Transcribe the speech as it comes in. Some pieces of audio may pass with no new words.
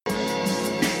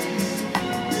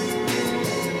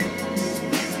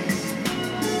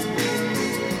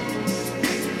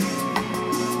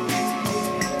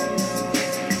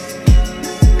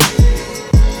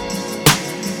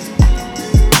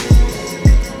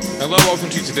Hello, welcome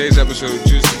to today's episode of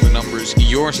Juicing the Numbers,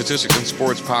 your statistics and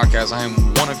sports podcast. I am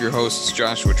one of your hosts,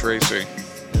 Joshua Tracy.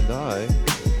 And I,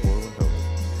 Corwin Hogan.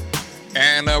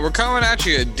 And we're coming at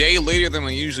you a day later than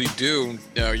we usually do.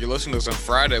 You're listening to this on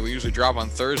Friday. We usually drop on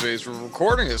Thursdays. We're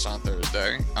recording this on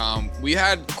Thursday.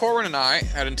 Corwin and I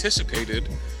had anticipated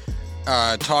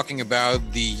talking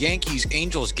about the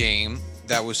Yankees-Angels game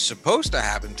that was supposed to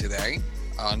happen today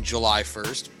on July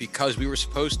 1st because we were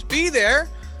supposed to be there.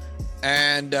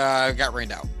 And got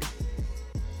rained out.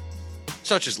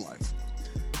 Such is life.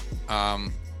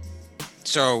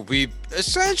 So we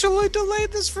essentially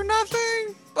delayed this for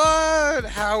nothing, but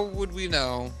how would we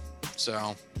know?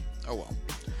 So, oh well.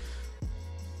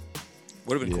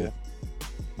 Would have been cool.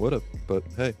 Would have, but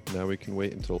hey, now we can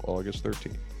wait until August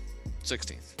 13th.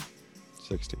 16th.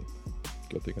 16th.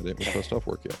 Good thing I didn't request off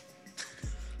work yet.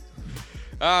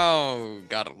 Oh,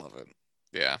 gotta love it.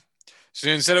 Yeah. So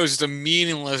instead it was just a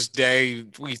meaningless day,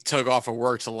 we took off of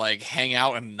work to like hang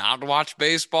out and not watch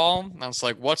baseball. And I was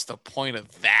like, what's the point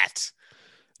of that?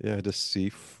 Yeah, to see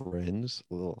friends.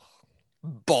 Ugh.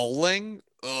 Bowling?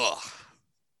 Ugh.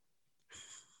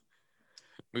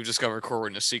 We've discovered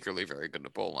Corwin is secretly very good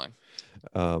at bowling.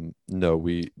 No,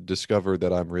 we discovered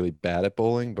that I'm really bad at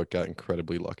bowling, but got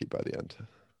incredibly lucky by the end.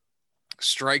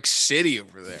 Strike City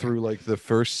over there. Through like the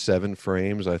first 7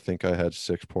 frames, I think I had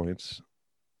 6 points.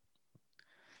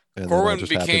 And Corwin then I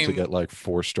just happened to get like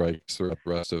 4 strikes throughout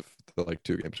the rest of the like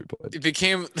 2 games we played. It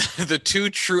became the two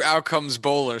true outcomes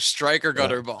bowler, strike or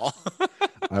gutter ball.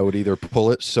 I would either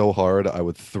pull it so hard I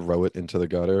would throw it into the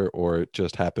gutter, or it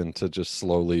just happened to just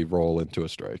slowly roll into a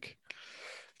strike.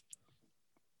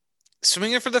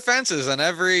 Swinging for the fences on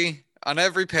every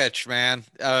pitch, man.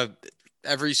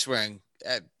 Every swing.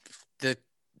 The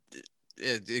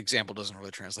example doesn't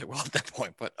really translate well at that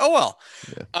point, but oh well.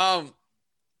 Yeah.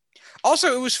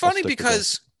 Also, it was funny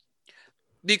because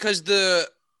the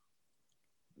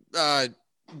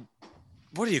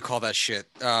what do you call that shit?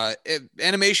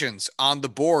 Animations on the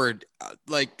board.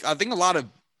 Like I think a lot of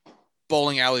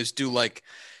bowling alleys do like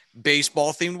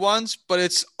baseball themed ones, but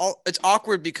it's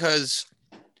awkward because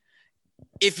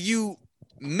if you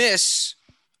miss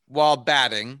while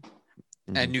batting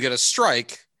and you get a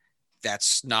strike,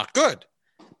 that's not good.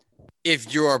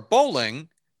 If you're bowling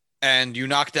and you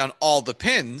knock down all the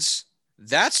pins,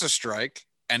 that's a strike,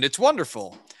 and it's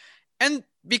wonderful. And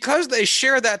because they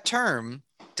share that term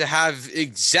to have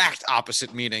exact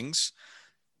opposite meanings,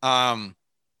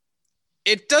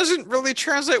 it doesn't really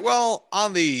translate well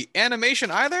on the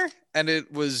animation either. And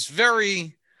it was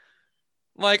very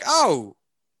like, oh,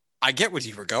 I get what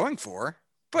you were going for,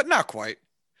 but not quite.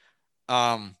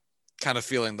 Kind of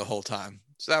feeling the whole time.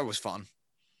 So that was fun.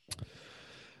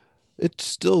 It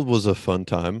still was a fun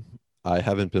time. I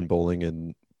haven't been bowling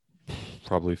in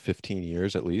probably 15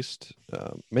 years at least.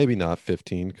 Maybe not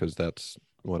 15 because that's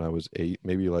when I was 8,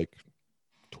 maybe like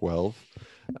 12.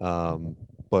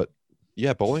 But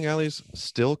yeah, bowling alleys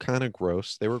still kind of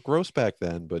gross. They were gross back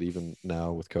then, but even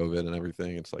now with COVID and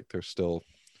everything, it's like they're still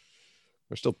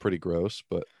pretty gross.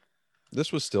 But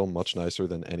this was still much nicer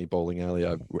than any bowling alley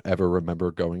I ever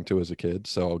remember going to as a kid.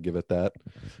 So I'll give it that.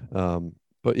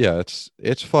 But yeah,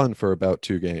 it's fun for about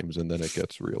 2 games, and then it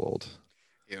gets real old.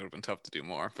 Yeah, it would have been tough to do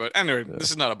more. But anyway,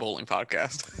 This is not a bowling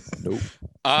podcast. Nope.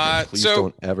 Please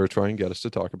don't ever try and get us to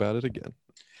talk about it again.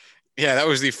 Yeah, that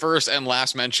was the first and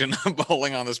last mention of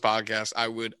bowling on this podcast, I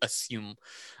would assume.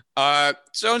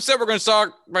 So instead, we're going to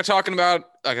start by talking about,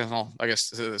 I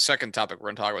guess the second topic we're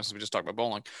going to talk about, since we just talked about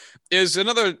bowling, is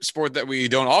another sport that we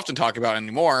don't often talk about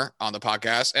anymore on the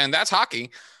podcast, and that's hockey.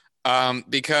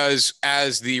 Because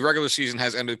as the regular season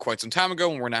has ended quite some time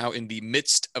ago, and we're now in the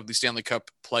midst of the Stanley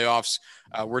Cup playoffs,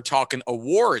 we're talking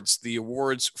awards. The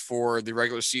awards for the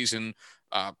regular season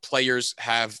players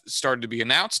have started to be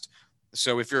announced.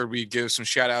 So if we give some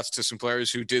shout outs to some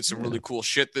players who did some really cool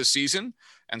shit this season,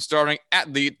 and starting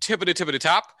at the tip of the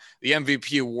top, the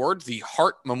MVP award, the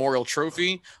Hart Memorial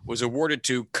Trophy, was awarded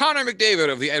to Connor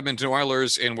McDavid of the Edmonton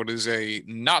Oilers in what is a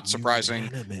not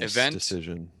surprising event.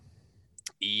 Decision.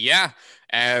 Yeah,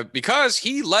 because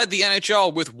he led the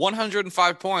NHL with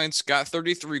 105 points, got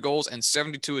 33 goals and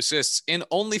 72 assists in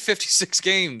only 56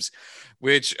 games,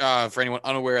 which for anyone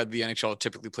unaware, the NHL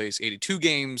typically plays 82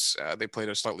 games. They played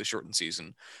a slightly shortened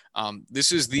season.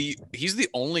 He's the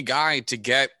only guy to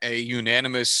get a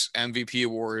unanimous MVP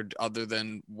award other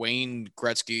than Wayne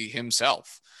Gretzky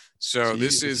himself. So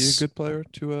is he a good player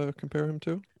to compare him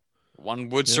to? One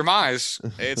would surmise.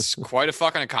 It's quite a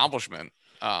fucking accomplishment.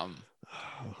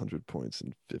 100 points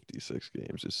in 56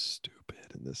 games is stupid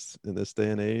in this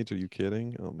day and age. Are you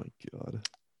kidding? Oh my god.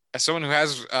 As someone who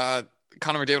has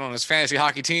Connor McDavid on his fantasy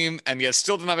hockey team and yet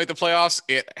still did not make the playoffs.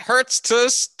 It hurts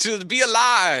to be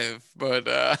alive, but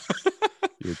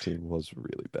Your team was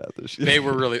really bad this year. they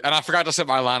were really, and I forgot to set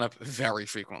my lineup very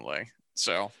frequently.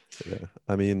 So Yeah,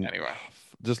 I mean, anyway,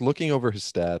 just looking over his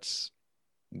stats,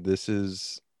 this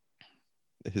is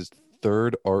his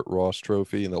third Art Ross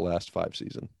trophy in the last 5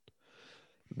 seasons.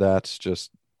 That's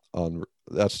just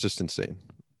that's just insane.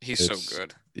 he's so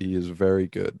good. He is very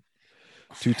good.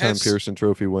 2-time Has, Pearson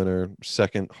Trophy winner,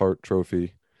 second Hart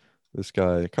Trophy. This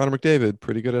guy, Connor McDavid,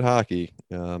 pretty good at hockey.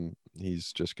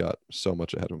 He's just got so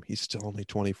much ahead of him. He's still only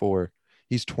 24.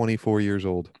 He's 24 years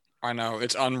old. I know,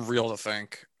 it's unreal to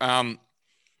think. And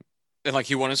like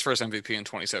he won his first MVP in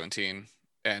 2017,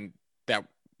 and that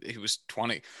he was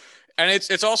 20. And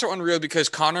it's also unreal because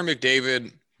Connor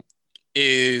McDavid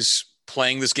is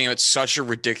playing this game at such a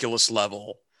ridiculous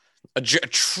level, a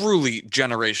truly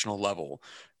generational level.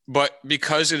 But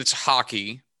because it's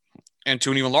hockey, and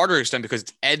to an even larger extent because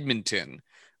it's Edmonton,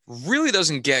 really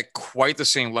doesn't get quite the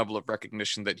same level of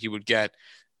recognition that he would get,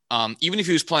 even if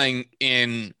he was playing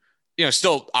in,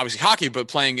 still obviously hockey, but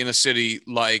playing in a city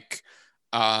like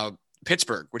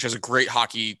Pittsburgh, which has a great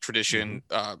hockey tradition.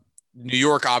 New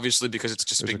York, obviously, because it's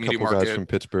just There's a big a media couple market. guys from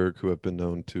Pittsburgh who have been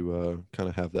known to kind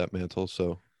of have that mantle.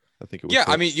 So I think it would. Yeah,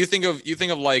 fit. I mean, you think of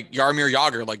like Jaromir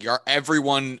Jagr, like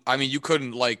everyone. I mean, you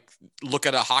couldn't like look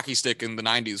at a hockey stick in the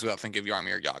 '90s without thinking of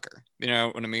Jaromir Jagr. You know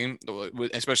what I mean?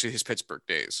 Especially his Pittsburgh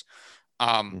days.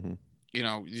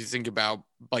 You think about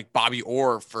like Bobby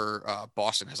Orr for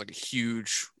Boston has like a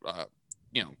huge,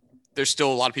 there's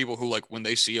still a lot of people who like when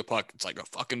they see a puck, it's like a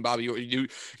fucking Bobby Orr. You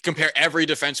compare every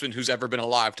defenseman who's ever been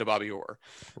alive to Bobby Orr,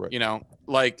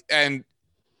 right. And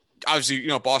obviously,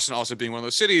 Boston also being one of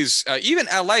those cities, even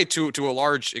LA to a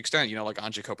large extent, like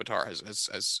Anze Kopitar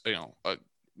has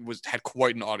had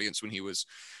quite an audience when he was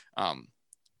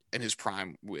in his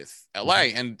prime with LA.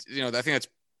 And, I think that's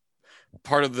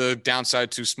part of the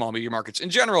downside to small media markets in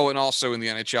general. And also in the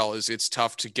NHL is it's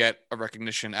tough to get a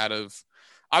recognition out of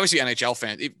obviously NHL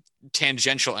fans.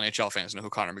 Tangential NHL fans know who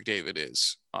Connor McDavid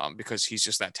is because he's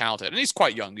just that talented and he's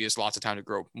quite young. He has lots of time to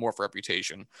grow more for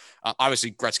reputation.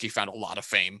 Obviously Gretzky found a lot of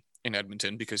fame in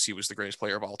Edmonton because he was the greatest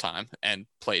player of all time and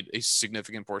played a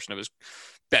significant portion of his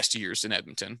best years in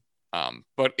Edmonton.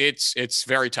 But it's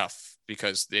very tough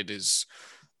because it is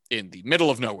in the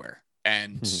middle of nowhere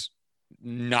and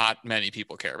not many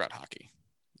people care about hockey,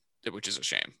 which is a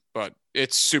shame, but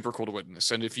it's super cool to witness.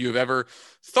 And if you've ever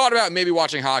thought about maybe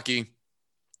watching hockey,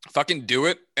 fucking do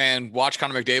it and watch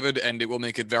Connor McDavid, and it will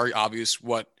make it very obvious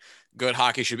what good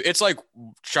hockey should be. It's like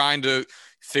trying to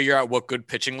figure out what good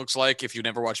pitching looks like if you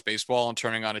never watched baseball and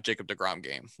turning on a Jacob deGrom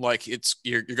game. Like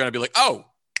you're going to be like, oh,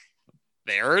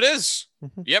 there it is.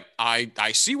 Yep.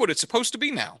 I see what it's supposed to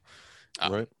be now.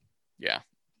 Right. Yeah.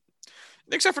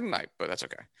 Except for tonight, but that's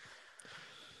okay.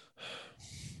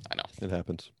 I know. It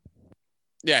happens.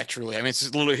 Yeah, truly. I mean,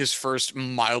 it's literally his first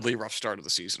mildly rough start of the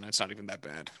season. It's not even that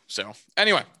bad. So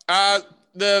anyway, the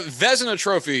Vezina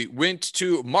Trophy went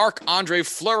to Marc-Andre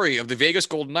Fleury of the Vegas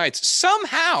Golden Knights.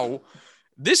 Somehow,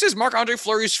 this is Marc-Andre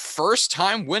Fleury's first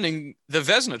time winning the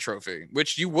Vezina Trophy,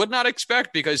 which you would not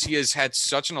expect because he has had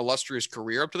such an illustrious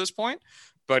career up to this point.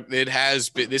 But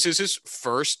this is his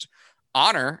first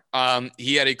honor.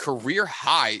 He had a career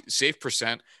high save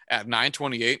percent at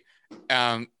 .928.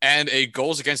 And a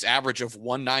goals against average of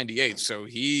 198. So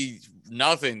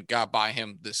nothing got by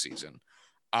him this season.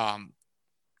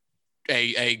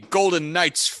 A Golden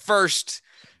Knights first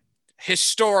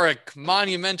historic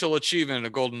monumental achievement, a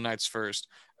Golden Knights first.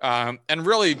 And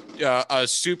really a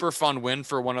super fun win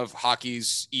for one of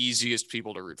hockey's easiest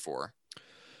people to root for.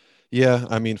 Yeah,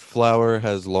 I mean, Flower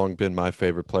has long been my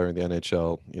favorite player in the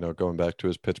NHL, going back to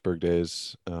his Pittsburgh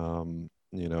days.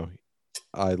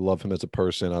 I love him as a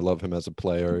person. I love him as a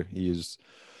player. He's,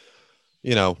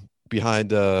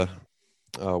 behind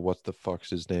what the fuck's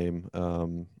his name?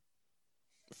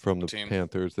 From the Team.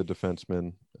 Panthers, the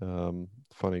defenseman,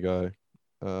 funny guy.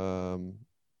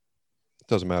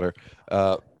 Doesn't matter.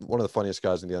 One of the funniest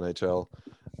guys in the NHL.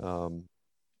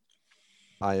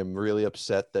 I am really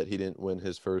upset that he didn't win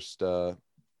his first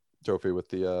trophy with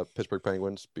the Pittsburgh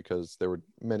Penguins because there were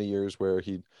many years where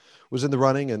he was in the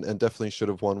running and definitely should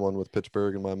have won one with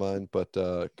Pittsburgh in my mind. But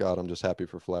God, I'm just happy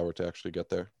for Flower to actually get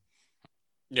there.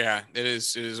 Yeah, it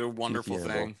is a wonderful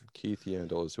thing. Keith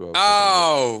Yandel is who I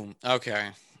was thinking of.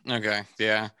 Okay.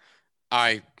 Yeah.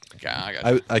 I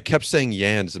kept saying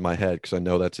Yans in my head because I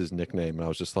know that's his nickname. And I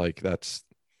was just like, that's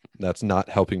not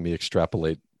helping me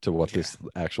extrapolate to what this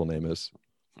actual name is.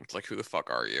 It's like, who the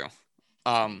fuck are you?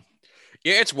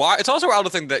 Yeah, it's wild. It's also wild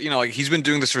to think that, he's been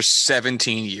doing this for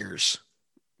 17 years,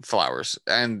 Flowers.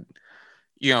 And,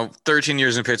 13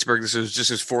 years in Pittsburgh. This is just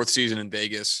his fourth season in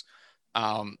Vegas.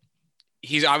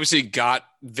 He's obviously got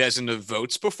Vezina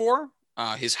votes before.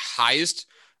 His highest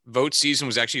vote season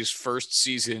was actually his first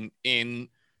season in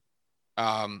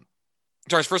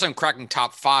his first time cracking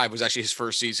top 5 was actually his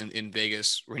first season in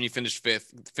Vegas, when he finished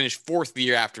 5th, finished 4th the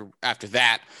year after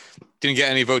that. Didn't get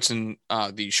any votes in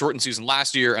the shortened season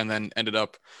last year, and then ended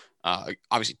up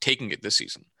obviously taking it this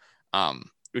season,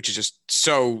 which is just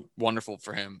so wonderful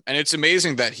for him. And it's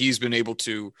amazing that he's been able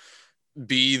to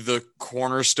be the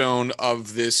cornerstone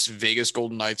of this Vegas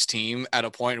Golden Knights team at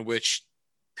a point in which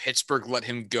Pittsburgh let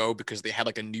him go because they had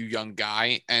like a new young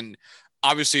guy. And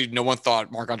obviously no one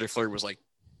thought Marc-Andre Fleury was like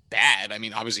bad. I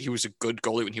mean, obviously he was a good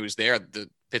goalie when he was there. The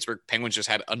Pittsburgh Penguins just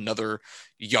had another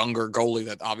younger goalie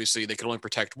that obviously they could only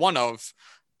protect one of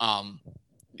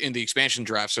in the expansion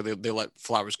draft. So they let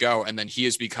Flowers go. And then he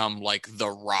has become like the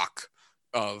rock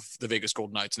of the Vegas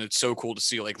Golden Knights. And it's so cool to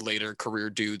see like later career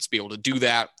dudes be able to do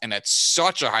that. And at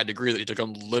such a high degree that he took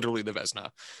on literally the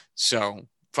Vezina. So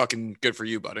fucking good for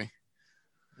you, buddy.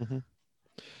 Mm-hmm.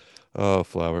 Oh,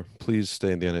 Flower, please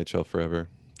stay in the NHL forever.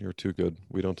 You're too good.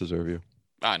 We don't deserve you.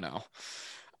 I know.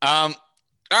 All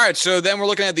right, so then we're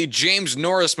looking at the James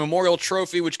Norris Memorial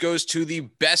Trophy, which goes to the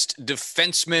best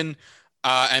defenseman,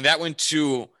 and that went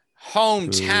to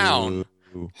hometown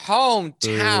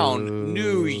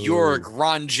New York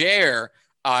Ranger,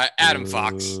 Adam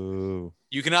Fox.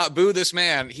 You cannot boo this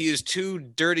man. He is too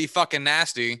dirty fucking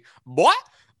nasty. What?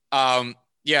 Adam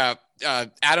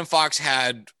Fox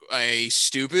had a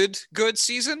stupid good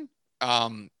season.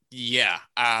 He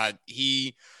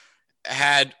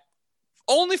had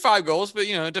only 5 goals, but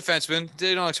defenseman,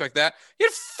 they don't expect that. He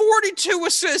had 42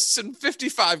 assists in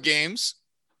 55 games.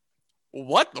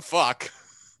 What the fuck?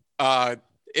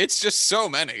 It's just so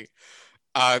many.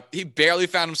 He barely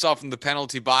found himself in the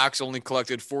penalty box, only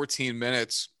collected 14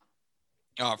 minutes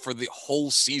for the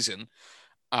whole season.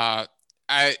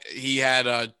 He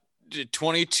had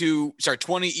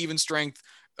 20 even strength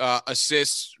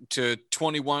assists to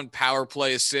 21 power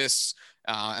play assists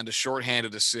and a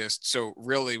shorthanded assist. So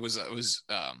really was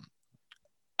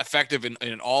effective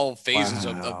in all phases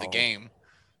of the game.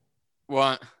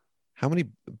 What? How many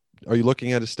are you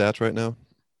llooking at his stats right now?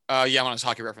 I'm on his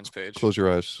hockey reference page. Close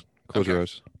your eyes. Your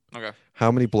eyes. Okay.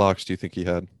 How many blocks do you think he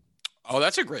had? Oh,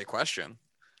 that's a great question.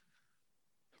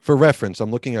 For reference,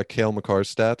 I'm looking at Cale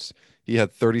Makar's stats. He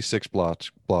had 36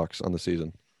 blocks on the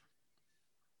season.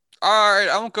 All right,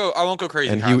 I won't go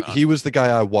crazy. And he was the guy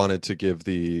I wanted to give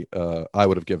I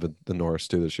would have given the Norris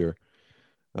to this year.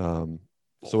 So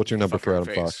what's your number for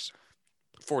Adam Fox?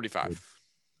 45.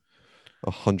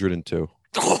 102.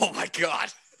 Oh my God.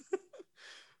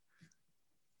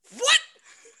 What?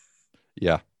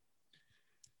 Yeah.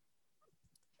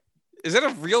 Is that a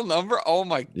real number? Oh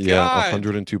my God. Yeah,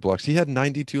 102 blocks. He had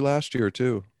 92 last year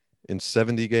too, in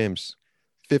 70 games.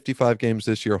 55 games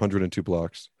this year, 102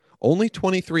 blocks. Only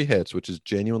 23 hits, which is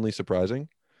genuinely surprising.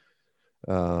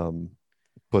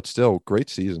 But still, great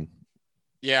season.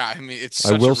 Yeah, I mean, it's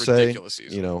such a ridiculous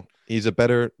season. He's a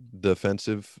better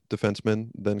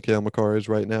defenseman than Cale Makar is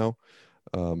right now.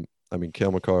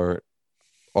 Cale Makar,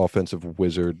 offensive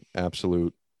wizard,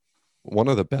 absolute, one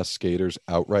of the best skaters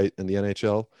outright in the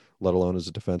NHL, let alone as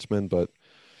a defenseman. But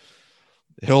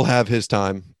he'll have his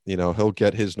time. He'll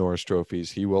get his Norris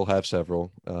trophies. He will have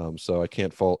several. So I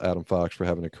can't fault Adam Fox for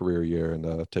having a career year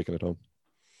and taking it home.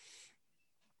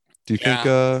 Do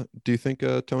you think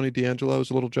Tony DeAngelo is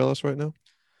a little jealous right now?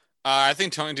 I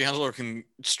think Tony DeAngelo can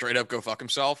straight up go fuck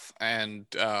himself and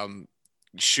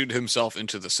shoot himself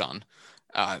into the sun.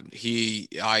 He's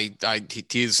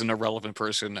an irrelevant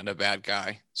person and a bad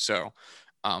guy. So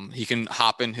he can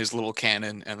hop in his little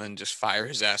cannon and then just fire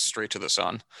his ass straight to the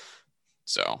sun.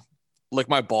 So lick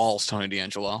my balls, Tony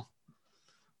DeAngelo.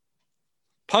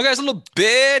 Punk guy's a little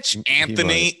bitch.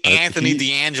 Anthony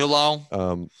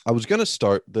DeAngelo. I was gonna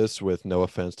start this with no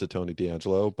offense to Tony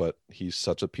DeAngelo, but he's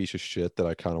such a piece of shit that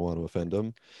I kind of want to offend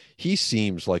him. He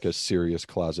seems like a serious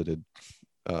closeted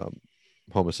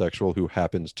homosexual who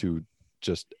happens to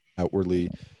just outwardly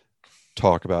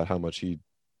talk about how much he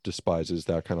despises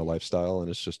that kind of lifestyle, and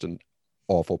is just an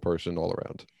awful person all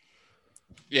around.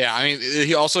 Yeah, I mean,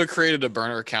 he also created a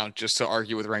burner account just to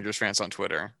argue with Rangers fans on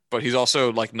Twitter, but he's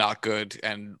also like not good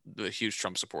and a huge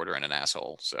Trump supporter and an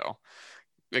asshole. So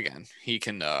again, he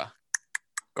can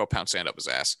go pound sand up his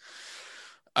ass,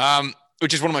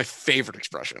 which is one of my favorite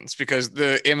expressions because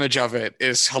the image of it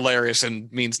is hilarious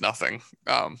and means nothing.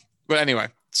 But anyway,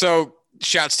 so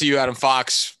shouts to you, Adam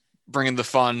Fox, bringing the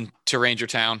fun to Ranger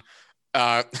Town.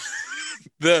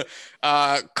 The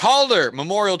Calder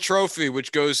Memorial Trophy,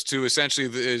 which goes to essentially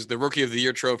is the Rookie of the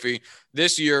Year trophy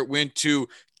this year, went to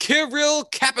Kirill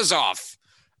Kaprizov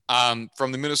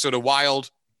from the Minnesota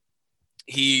Wild.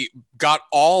 He got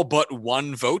all but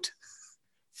one vote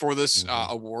for this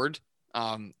award,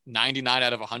 99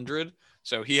 out of 100.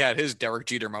 So he had his Derek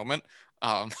Jeter moment,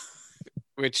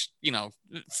 which,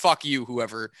 fuck you,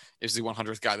 whoever is the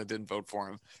 100th guy that didn't vote for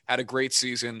him. Had a great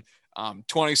season.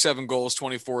 27 goals,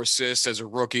 24 assists as a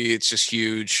rookie. It's just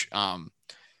huge.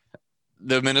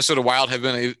 The Minnesota Wild have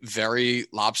been a very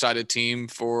lopsided team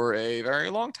for a very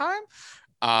long time.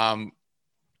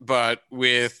 But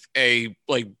with a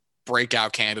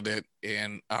breakout candidate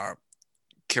in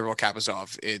Kirill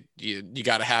Kaprizov, you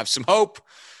got to have some hope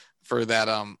for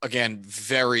that. Again,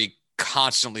 very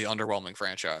constantly underwhelming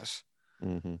franchise.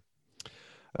 Mm-hmm.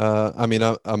 I mean,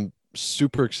 I'm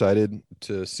super excited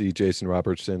to see Jason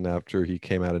Robertson after he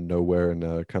came out of nowhere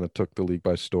and kind of took the league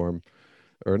by storm,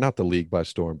 or not the league by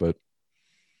storm, but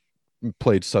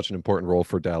played such an important role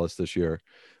for Dallas this year.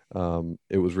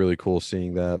 It was really cool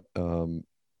seeing that,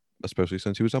 especially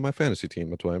since he was on my fantasy team.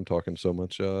 That's why I'm talking so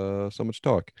much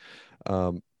talk.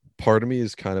 Part of me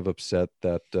is kind of upset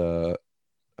that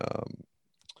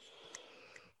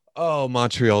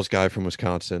Montreal's guy from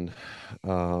Wisconsin,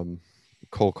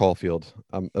 Cole Caulfield.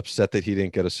 I'm upset that he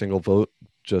didn't get a single vote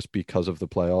just because of the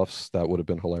playoffs. That would have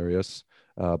been hilarious.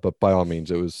 But by all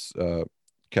means, it was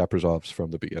Kaprizov's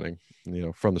from the beginning.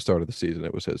 From the start of the season,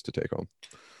 it was his to take home.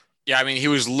 Yeah, I mean, he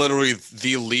was literally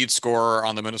the lead scorer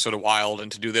on the Minnesota Wild,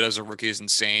 and to do that as a rookie is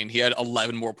insane. He had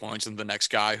 11 more points than the next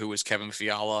guy, who was Kevin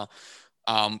Fiala.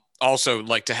 Also,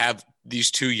 to have these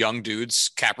two young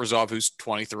dudes, Kaprizov, who's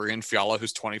 23, and Fiala,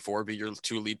 who's 24, be your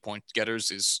two lead point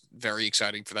getters is very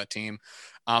exciting for that team.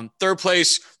 Third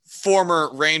place,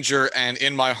 former Ranger, and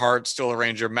in my heart, still a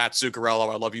Ranger, Matt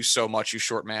Zuccarello. I love you so much, you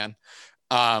short man.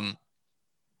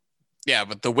 Yeah,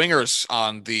 but the wingers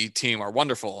on the team are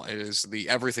wonderful. It is the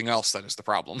everything else that is the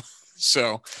problem.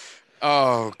 So,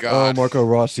 oh, God. Oh, Marco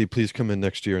Rossi, please come in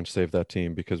next year and save that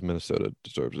team because Minnesota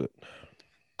deserves it.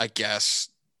 I guess.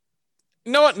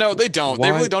 No, they don't. Why?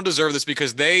 They really don't deserve this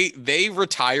because they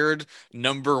retired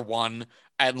number one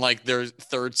at their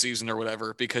third season or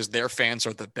whatever because their fans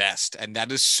are the best. And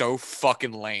that is so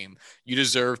fucking lame. You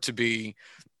deserve to be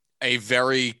a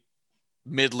very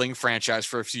middling franchise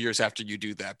for a few years after you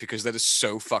do that because that is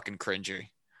so fucking cringy.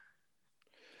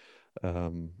 Yeah,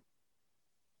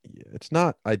 it's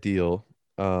not ideal.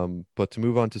 But to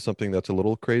move on to something that's a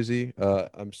little crazy,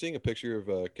 I'm seeing a picture of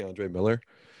K'Andre Miller.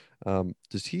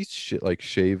 Does he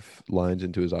shave lines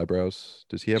into his eyebrows?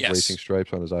 Does he have racing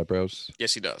stripes on his eyebrows?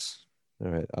 Yes, he does.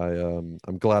 All right,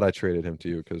 I'm glad I traded him to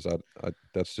you because I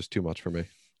that's just too much for me.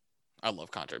 I love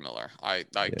K'Andre Miller. I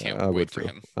can't wait for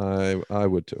him. I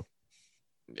would too.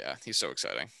 Yeah, he's so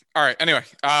exciting. All right. Anyway,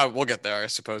 we'll get there, I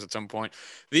suppose, at some point.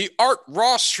 The Art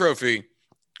Ross Trophy,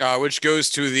 which goes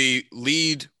to the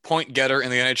lead point getter in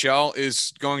the NHL,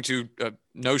 is going to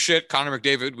no shit Connor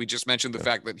McDavid. We just mentioned the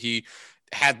fact that he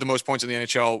had the most points in the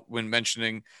NHL when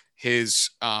mentioning his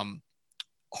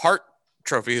Hart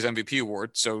Trophy, his MVP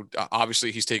award. So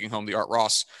obviously he's taking home the Art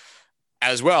Ross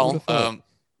as well.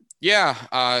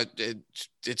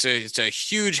 It's a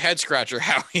huge head scratcher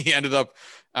how he ended up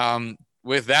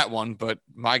with that one, but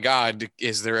my God,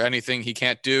 is there anything he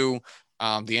can't do?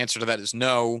 The answer to that is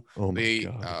no. Oh my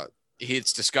God.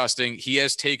 It's disgusting. He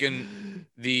has taken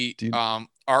the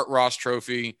Art Ross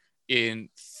Trophy in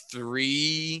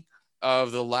 3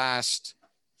 of the last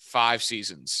 5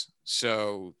 seasons.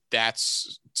 So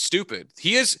that's stupid.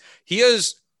 He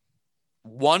has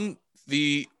won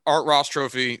the Art Ross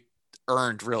Trophy,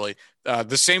 earned really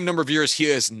the same number of years he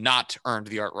has not earned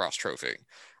the Art Ross Trophy.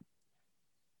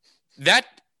 That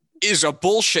is a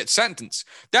bullshit sentence.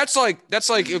 That's like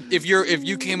if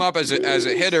you came up as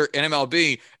a hitter in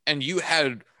MLB and you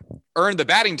had earned the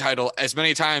batting title as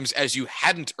many times as you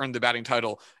hadn't earned the batting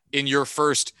title in your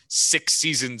first 6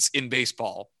 seasons in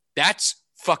baseball. That's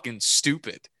fucking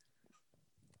stupid.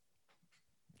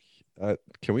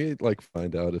 Can we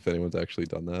find out if anyone's actually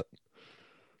done that?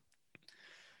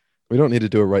 We don't need to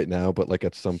do it right now, but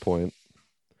at some point.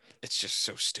 It's just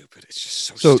so stupid. It's just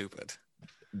so stupid.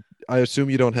 I assume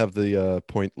you don't have the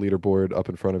point leaderboard up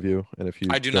in front of you, and if you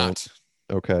I do not.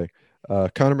 Okay.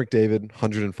 Connor McDavid,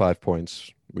 105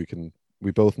 points.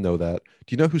 We both know that.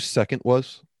 Do you know who second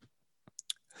was?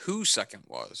 Who second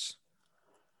was?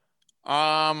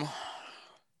 Artemi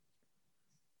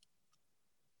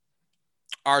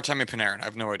Panarin. I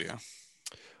have no idea.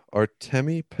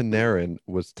 Artemi Panarin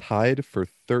was tied for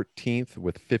 13th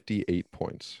with 58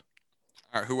 points.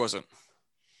 All right, who was it?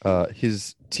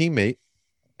 His teammate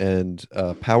and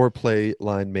power play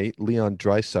line mate Leon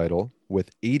Draisaitl with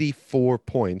 84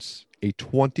 points, a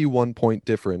 21-point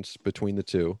difference between the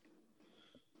two.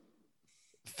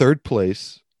 Third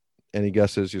place, any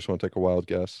guesses? You just want to take a wild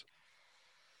guess?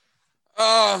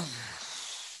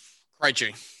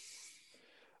 Krejci.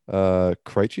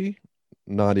 Krejci,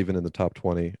 not even in the top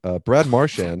 20. Brad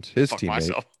Marchand, his Fuck teammate,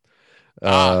 myself.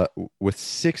 Ah, with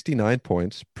 69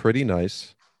 points. Pretty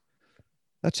nice.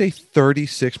 That's a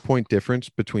 36-point difference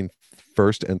between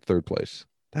first and third place.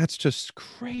 That's just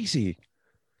crazy.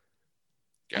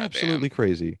 Absolutely goddamn.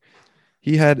 crazy.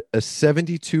 He had a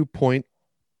 72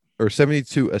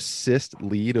 assist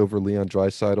lead over Leon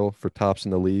Draisaitl for tops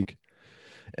in the league,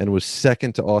 and was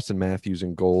second to Austin Matthews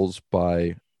in goals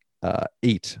by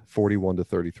 8,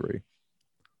 41-33.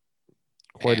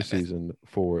 Quite a Man, season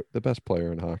for the best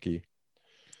player in hockey.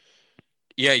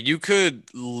 yeah, you could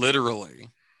literally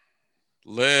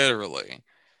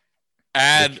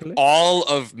add Literally. all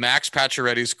of Max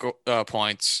Pacioretty's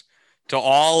points to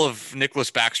all of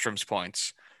Nicholas Backstrom's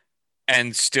points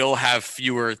and still have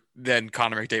fewer than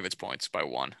Connor McDavid's points by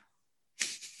one.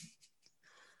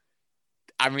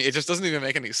 I mean, it just doesn't even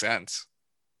make any sense.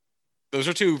 Those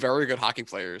are two very good hockey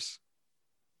players.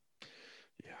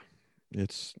 Yeah.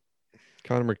 It's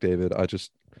Connor McDavid.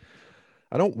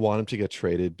 I don't want him to get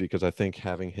traded because I think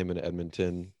having him in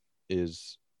Edmonton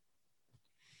is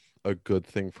a good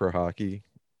thing for hockey.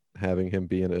 Having him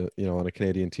be on a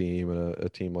Canadian team and a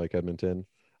team like Edmonton.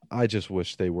 I just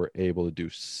wish they were able to do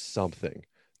something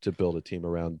to build a team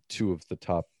around two of the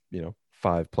top,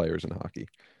 5 players in hockey.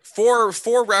 For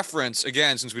reference,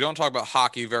 again, since we don't talk about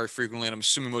hockey very frequently, and I'm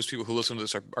assuming most people who listen to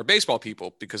this are baseball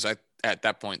people, because at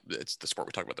that point it's the sport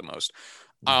we talk about the most.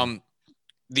 Mm-hmm.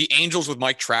 The Angels with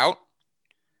Mike Trout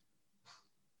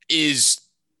is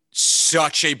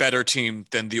such a better team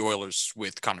than the Oilers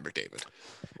with Connor McDavid.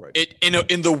 Right. It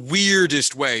in the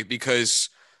weirdest way, because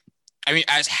I mean,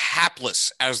 as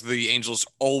hapless as the Angels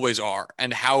always are,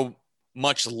 and how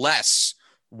much less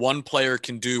one player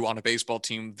can do on a baseball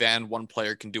team than one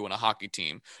player can do on a hockey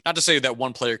team. Not to say that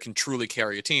one player can truly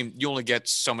carry a team. You only get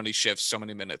so many shifts, so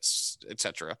many minutes,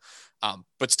 etc.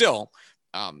 But still,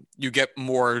 you get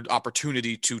more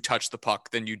opportunity to touch the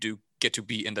puck than you do get to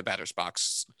be in the batter's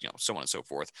box, so on and so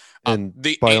forth. And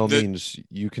by all means,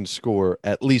 you can score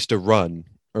at least a run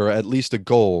or at least a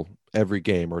goal every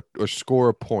game, or score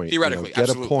a point. Theoretically, get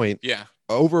absolutely. a point. Yeah.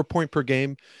 Over a point per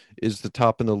game is the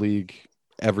top in the league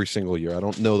every single year. I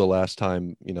don't know the last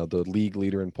time, the league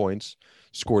leader in points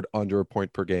scored under a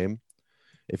point per game.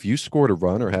 If you scored a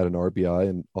run or had an RBI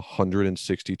in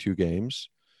 162 games,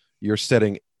 you're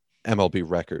setting MLB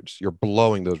records. You're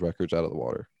blowing those records out of the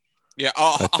water. Yeah,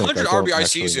 100 RBI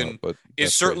season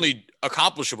is certainly crazy.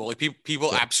 accomplishable. Like people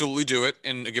Yeah. absolutely do it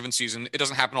in a given season. It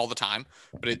doesn't happen all the time,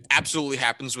 but it absolutely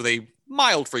happens with a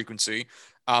mild frequency.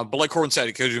 But like Corin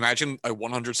said, could you imagine a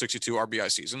 162 RBI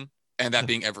season and that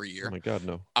being every year? Oh my God,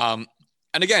 no. And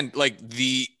again, like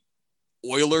the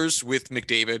Oilers with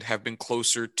McDavid have been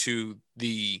closer to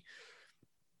the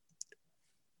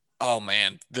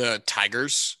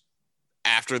Tigers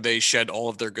after they shed all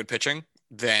of their good pitching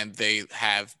than they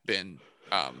have been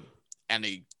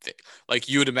anything. Like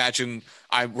you would imagine,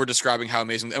 we're describing how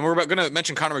amazing, and we're going to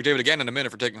mention Connor McDavid again in a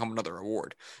minute for taking home another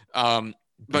award.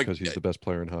 Because he's the best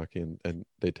player in hockey, and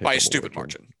they take by a stupid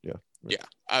margin. Yeah. Right.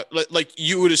 Yeah. Like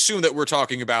you would assume that we're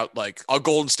talking about like a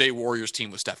Golden State Warriors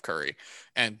team with Steph Curry.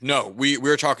 And no,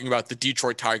 we're talking about the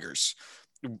Detroit Tigers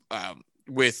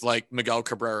with like Miguel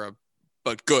Cabrera,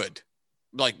 but good,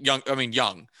 like young,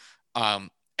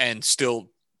 and still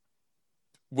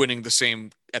winning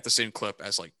at the same clip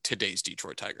as like today's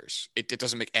Detroit Tigers. It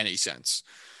doesn't make any sense.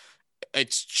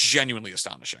 It's genuinely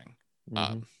astonishing.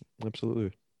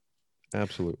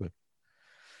 Absolutely.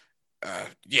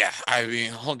 Yeah, I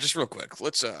mean, just real quick,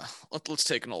 let's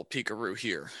take an old peekaroo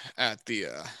here at the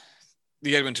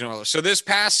Edmonton Oilers. So this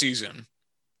past season,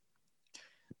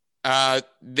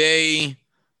 they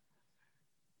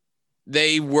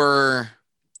were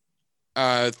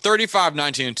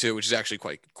 35-19-2, which is actually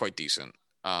quite decent.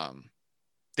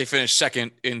 They finished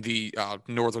second in the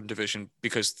Northern Division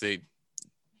because they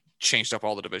changed up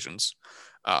all the divisions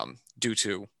due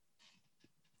to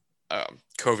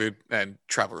COVID and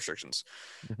travel restrictions.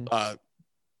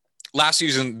 Last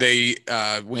season, they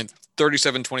went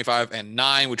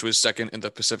 37-25-9, which was second in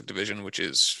the Pacific Division, which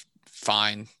is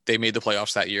fine. They made the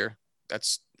playoffs that year.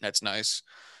 That's nice.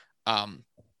 The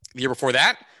year before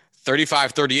that,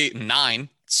 35-38-9,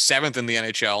 seventh in the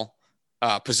NHL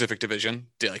Pacific Division.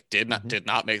 Did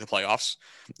not make the playoffs.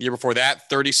 The year before that,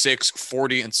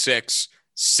 36-40-6,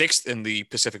 sixth in the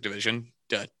Pacific Division.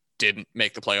 Didn't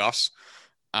make the playoffs.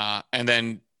 And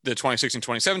then the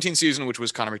 2016-2017 season, which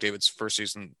was Connor McDavid's first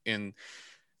season in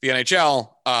the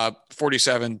NHL,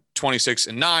 47, 26,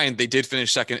 and 9. They did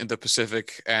finish second in the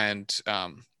Pacific and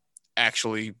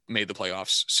actually made the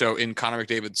playoffs. So in Connor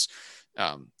McDavid's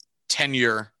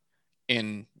tenure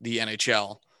in the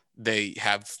NHL, they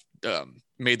have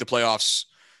made the playoffs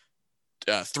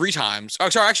 3 times. Oh,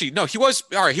 sorry, actually, no, he was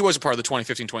a part of the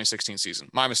 2015-2016 season.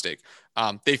 My mistake.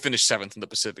 They finished 7th in the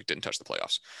Pacific, didn't touch the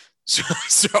playoffs.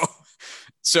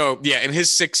 So yeah, in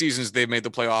his 6 seasons, they've made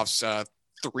the playoffs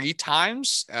 3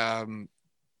 times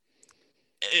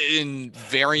in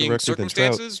varying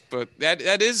circumstances, but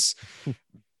that is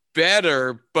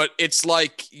better. But it's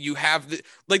like you have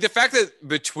the fact that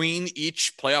between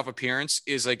each playoff appearance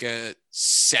is like a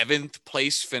 7th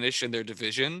place finish in their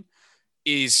division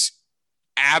is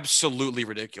absolutely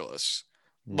ridiculous.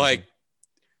 Mm-hmm. Like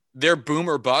they're boom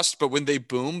or bust, but when they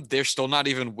boom, they're still not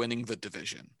even winning the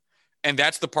division. And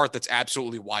that's the part that's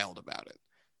absolutely wild about it.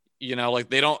 You know, like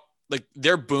they don't, like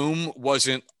their boom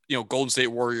wasn't, you know, Golden State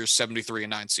Warriors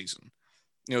 73-9 season.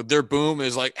 You know, their boom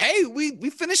is like, hey, we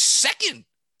finished 2nd.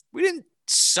 We didn't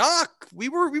suck. We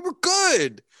were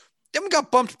good. Then we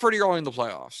got bumped pretty early in the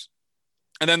playoffs.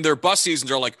 And then their bust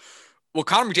seasons are like, well,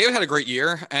 Connor McDavid had a great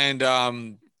year, and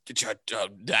that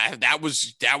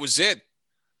was it.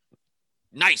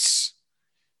 Nice.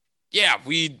 Yeah,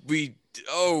 we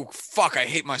oh fuck, I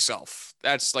hate myself.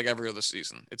 That's like every other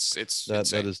season. It's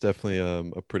that is definitely a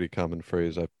pretty common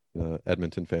phrase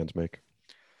Edmonton fans make.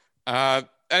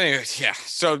 Anyway, yeah.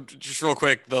 So just real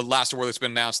quick, the last award that's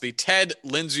been announced, the Ted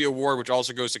Lindsay Award, which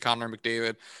also goes to Connor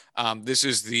McDavid. This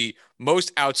is the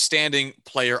most outstanding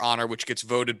player honor, which gets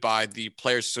voted by the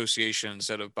Players Association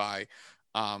instead of by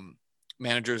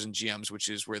managers and GMs, which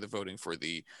is where the voting for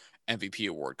the MVP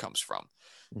award comes from.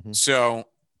 Mm-hmm. So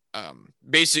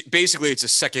basically it's a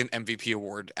second MVP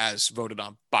award as voted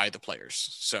on by the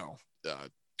players. So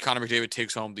Connor McDavid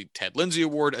takes home the Ted Lindsay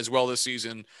Award as well this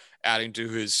season, adding to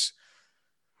his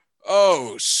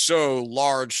so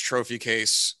large trophy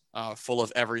case full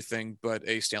of everything but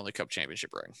a Stanley Cup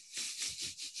championship ring.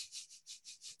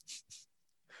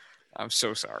 I'm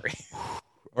so sorry.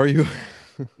 Are you?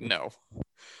 No.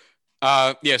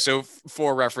 Yeah, so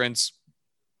for reference,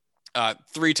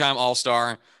 3-time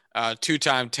All-Star,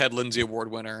 2-time Ted Lindsay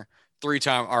Award winner,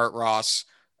 3-time Art Ross,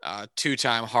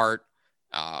 2-time Hart,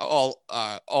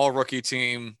 all rookie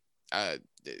team.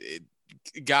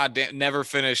 Goddamn, never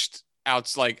finished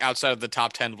outside of the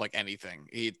top 10 of like anything.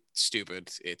 Stupid.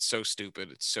 It's so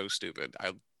stupid.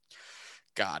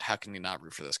 God, how can you not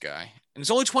root for this guy? And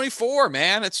he's only 24,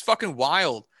 man. It's fucking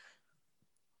wild.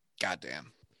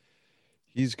 Goddamn.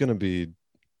 He's gonna be.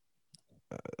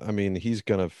 I mean, he's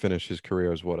gonna finish his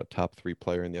career as a top 3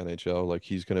 player in the NHL. Like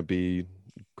he's gonna be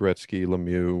Gretzky,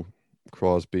 Lemieux,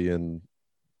 Crosby, and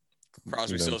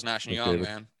Crosby still is Nash and Young,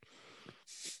 man.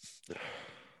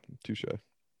 Touche.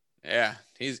 Yeah,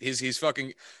 he's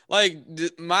fucking like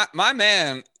my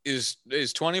man is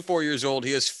 24 years old.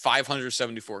 He has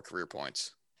 574 career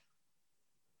points.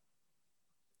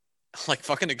 Like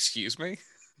fucking excuse me.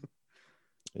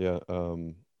 Yeah.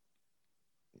 Wow,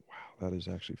 that is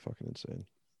actually fucking insane.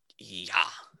 Yeah.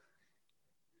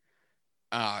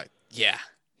 Yeah.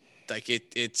 Like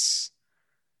it's.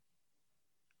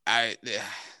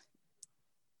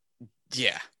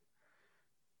 Yeah.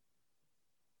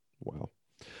 Wow.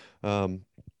 I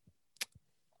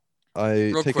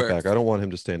take it back. I don't want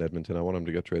him to stay in Edmonton. I want him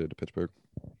to get traded to Pittsburgh.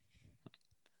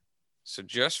 So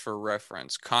just for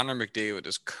reference, Connor McDavid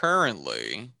is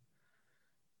currently,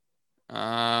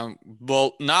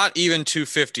 well, not even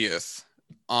 250th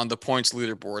on the points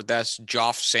leaderboard. That's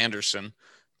Joff Sanderson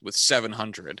with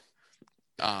 700.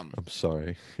 I'm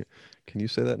sorry. Can you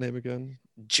say that name again?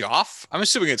 Joff? I'm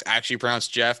assuming it's actually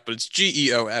pronounced Jeff, but it's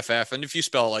Geoff. And if you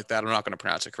spell it like that, I'm not going to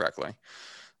pronounce it correctly.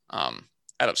 Out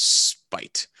of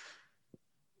spite.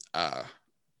 But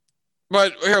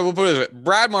here, we'll put it this way.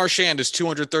 Brad Marchand is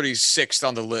 236th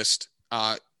on the list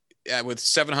with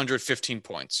 715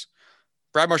 points.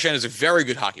 Brad Marchand is a very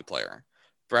good hockey player.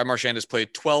 Brad Marchand has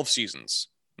played 12 seasons.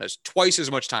 That's twice as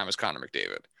much time as Connor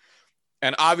McDavid.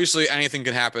 And obviously anything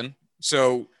can happen.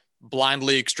 So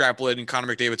blindly extrapolating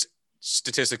Connor McDavid's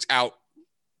statistics out,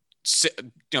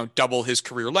 double his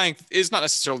career length is not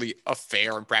necessarily a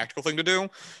fair and practical thing to do.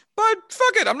 But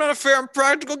fuck it. I'm not a fair and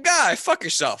practical guy. Fuck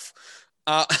yourself.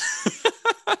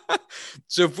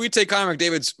 So if we take Connor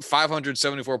McDavid's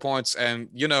 574 points and,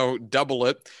 double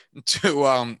it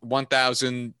to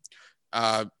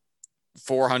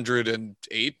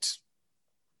 1,408,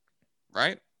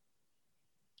 right?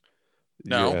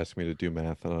 You're No. asking me to do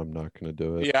math, and I'm not going to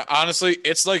do it. Yeah, honestly,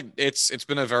 it's like it's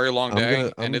been a very long I'm gonna.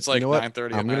 day, and it's You like know what?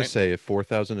 9:30 at I'm gonna night. say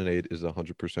 4,008 is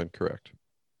 100% correct.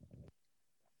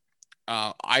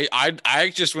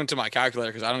 I just went to my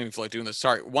calculator because I don't even feel like doing this.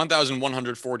 Sorry,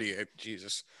 1,148.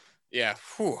 Jesus, yeah,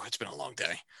 whew, it's been a long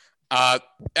day. Uh,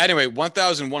 anyway,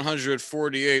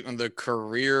 1,148 on the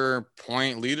career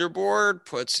point leaderboard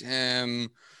puts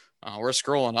him. We're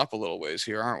scrolling up a little ways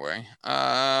here, aren't we?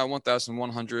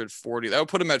 1,140. That would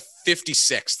put him at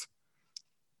 56th.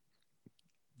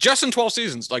 Just in 12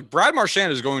 seasons. Like Brad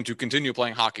Marchand is going to continue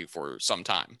playing hockey for some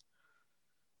time.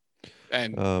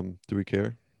 And Do we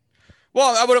care?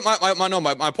 well, I would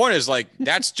my point is like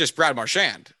that's just Brad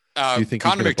Marchand. Do you think he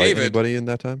Connor can invite McDavid, anybody in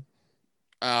that time?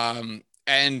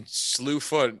 And Slew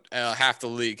Foot, half the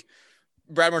league.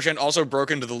 Brad Marchand also broke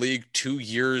into the league 2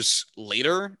 years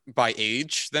later by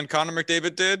age than Connor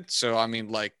McDavid did. So I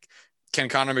mean, like, can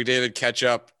Connor McDavid catch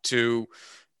up to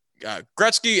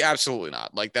Gretzky? Absolutely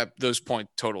not. Like that, those point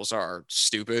totals are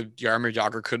stupid. Jaromir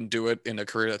Jagr couldn't do it in a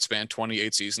career that spanned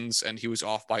 28 seasons, and he was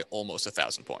off by almost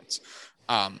 1,000 points.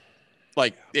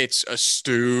 Like it's a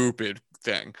stupid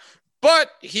thing,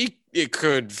 but it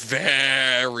could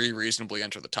very reasonably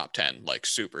enter the top 10, like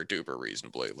super duper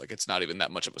reasonably. Like it's not even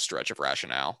that much of a stretch of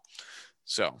rationale.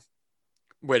 So,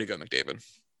 way to go, McDavid.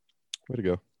 Way to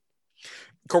go.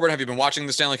 Corbin, have you been watching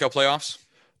the Stanley Cup playoffs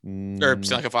or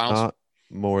Stanley Cup Finals? Not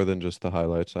more than just the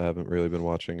highlights. I haven't really been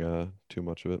watching too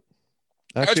much of it.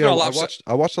 It's Actually, been a I lot.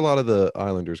 watched a lot of the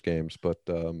Islanders games, but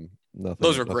nothing.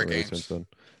 Those were nothing great really games. since then.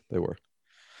 They were.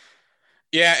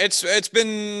 Yeah, it's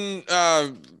been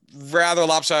rather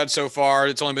lopsided so far.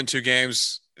 It's only been 2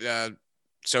 games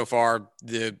so far.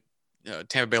 The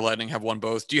Tampa Bay Lightning have won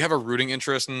both. Do you have a rooting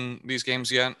interest in these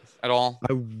games yet at all?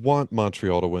 I want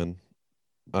Montreal to win.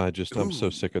 I'm so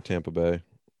Ooh. sick of Tampa Bay.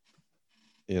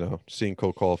 You know, seeing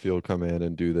Cole Caulfield come in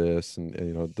and do this, and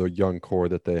you know the young core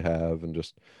that they have, and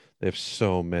just they have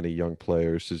so many young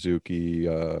players. Suzuki,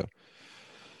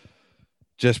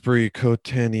 Jesperi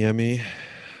Kotkaniemi.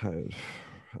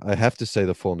 I have to say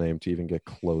the full name to even get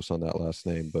close on that last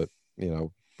name, but you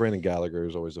know, Brandon Gallagher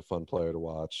is always a fun player to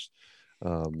watch.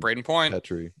 Brayden Point.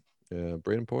 Petrie, yeah,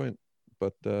 Brayden Point,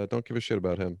 but don't give a shit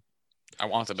about him. I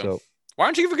wanted him. So, Why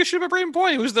don't you give a shit about Brayden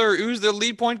Point? Who's their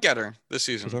lead point getter this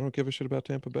because I season? don't give a shit about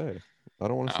Tampa Bay. I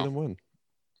don't want to see them win.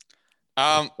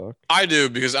 Fuck. I do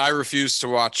because I refuse to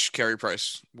watch Carey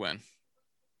Price win.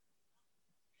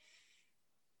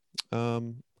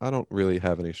 I don't really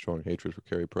have any strong hatred for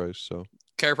Carey Price, so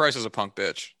Carey Price is a punk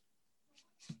bitch.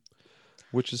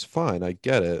 which is fine. I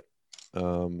get it.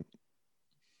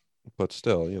 But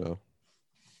still, you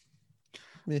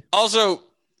know. Also,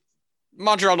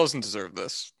 Montreal doesn't deserve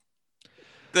this.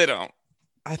 They don't.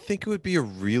 I think it would be a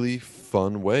really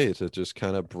fun way to just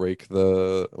kind of break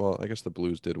the. Well, I guess the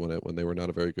Blues did win it when they were not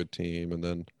a very good team, and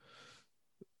then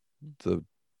the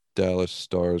Dallas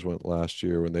Stars went last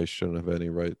year when they shouldn't have any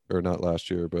right, or not last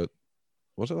year, but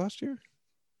was it last year?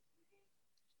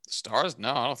 Stars?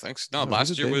 No, I don't think so. No, Who last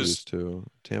did year they was lose to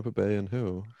Tampa Bay and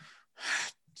who?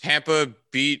 Tampa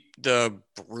beat the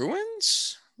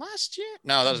Bruins last year.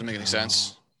 No, that doesn't make any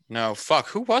sense. No, fuck.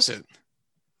 Who was it?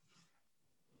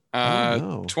 I don't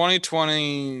know.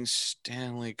 2020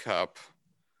 Stanley Cup.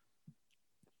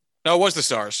 No, it was the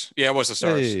Stars. Yeah, it was the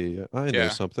Stars. Hey, I know Yeah.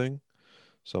 something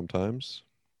sometimes.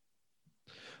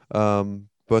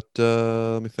 But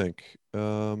let me think.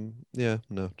 Yeah,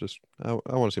 no, just I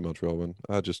want to see Montreal win.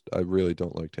 I really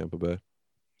don't like Tampa Bay.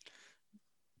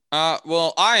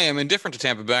 Well, I am indifferent to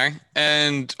Tampa Bay,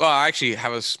 and well, I actually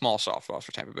have a small soft spot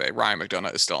for Tampa Bay. Ryan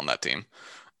McDonough is still on that team.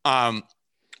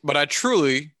 But I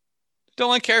truly don't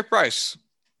like Carey Price.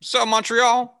 So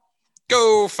Montreal,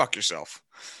 go fuck yourself.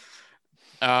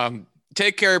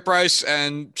 Take Carey Price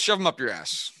and shove him up your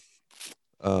ass.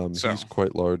 He's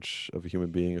quite large of a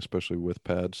human being, especially with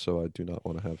pads, so I do not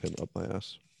want to have him up my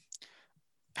ass.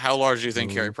 How large do you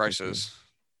think Carey Price is?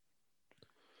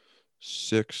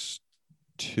 6'2",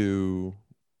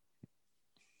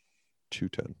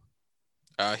 210.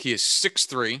 He is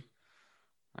 6'3".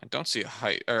 I don't see a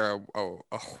height or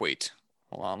a weight.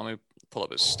 Hold on, let me pull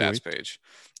up his stats page.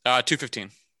 215.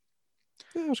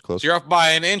 Yeah, it was close. So you're off by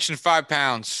an inch and 5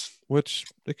 pounds. Which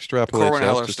extrapolates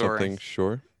out to story. something,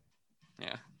 sure.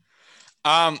 Yeah.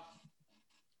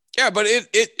 Yeah, but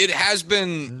it has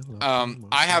been.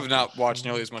 I have not watched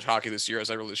nearly as much hockey this year as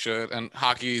I really should, and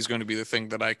hockey is going to be the thing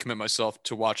that I commit myself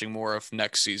to watching more of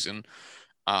next season.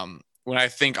 When I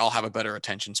think I'll have a better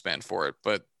attention span for it,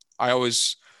 but I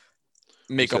always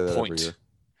make a point.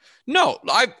 No,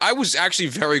 I was actually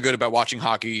very good about watching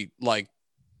hockey like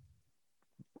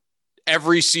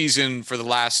every season for the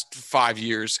last 5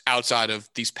 years outside of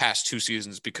these past 2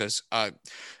 seasons because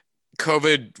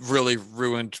COVID really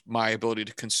ruined my ability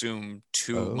to consume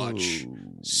too much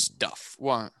stuff.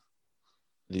 What?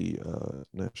 The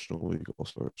National League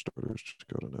All-Star starters just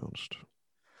got announced.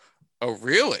 Oh,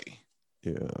 really?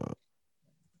 Yeah.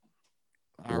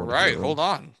 All right, hold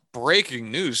on.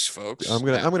 Breaking news, folks. I'm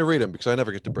gonna read them because I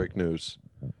never get to break news.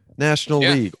 National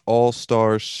League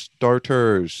All-Star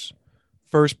starters.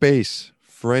 First base,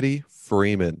 Freddie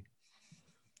Freeman.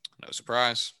 No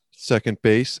surprise. Second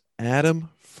base, Adam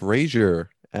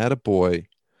Frazier. Attaboy.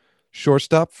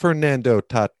 Shortstop, Fernando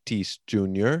Tatis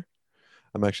Jr.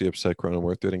 I'm actually upset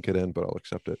Cronenworth didn't get in, but I'll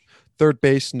accept it. Third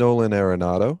base, Nolan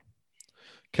Arenado.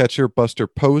 Catcher, Buster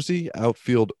Posey.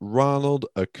 Outfield, Ronald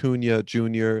Acuna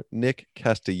Jr., Nick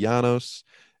Castellanos,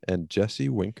 and Jesse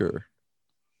Winker.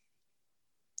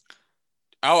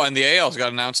 Oh, and the AL's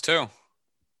got announced too.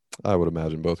 I would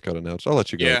imagine both got announced. I'll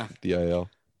let you go. Yeah. The AL.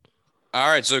 All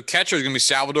right, so catcher is going to be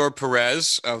Salvador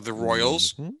Perez of the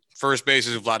Royals. Mm-hmm. First base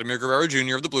is Vladimir Guerrero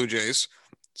Jr. of the Blue Jays.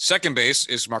 Second base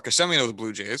is Marcus Semien of the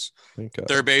Blue Jays.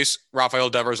 Third base, Rafael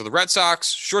Devers of the Red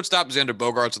Sox. Shortstop, Xander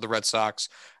Bogaerts of the Red Sox.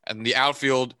 And the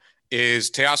outfield is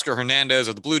Teoscar Hernandez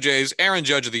of the Blue Jays, Aaron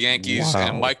Judge of the Yankees,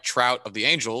 and Mike Trout of the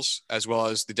Angels, as well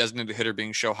as the designated hitter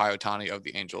being Shohei Ohtani of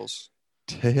the Angels.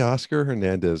 Teoscar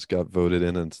Hernandez got voted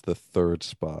in into the third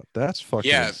spot. That's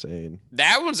fucking insane.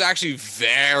 That one's actually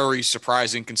very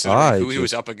surprising considering who he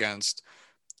was up against.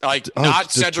 Like,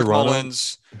 not Cedric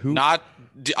Mullins, not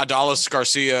Adolis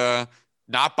Garcia,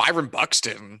 not Byron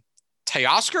Buxton.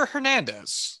 Teoscar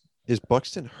Hernandez. Is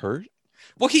Buxton hurt?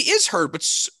 Well, he is hurt, but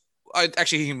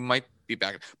actually he might be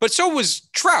back. But so was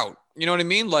Trout. You know what I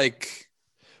mean? Like,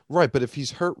 right, but if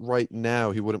he's hurt right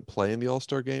now, he wouldn't play in the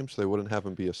All-Star game, so they wouldn't have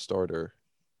him be a starter.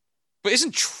 But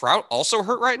isn't Trout also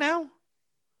hurt right now?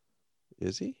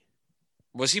 Is he?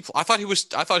 Was he? I thought he was.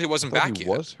 I thought he wasn't back yet. He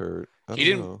was hurt. He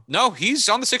didn't. Know. No, he's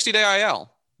on the 60-day IL.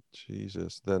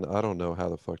 Jesus. Then I don't know how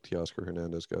the fuck Teoscar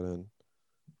Hernandez got in.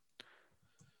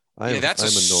 That's a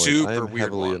annoyed. super I am weird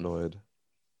heavily one. Annoyed.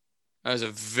 That is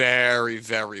a very,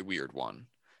 very weird one.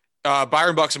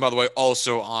 Byron Buxton, by the way,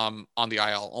 also on the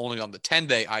IL, only on the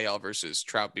 10-day IL versus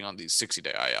Trout being on the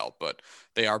 60-day IL, but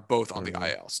they are both on the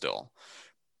IL still.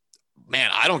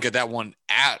 Man, I don't get that one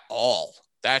at all.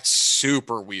 That's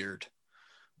super weird.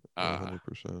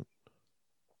 100%.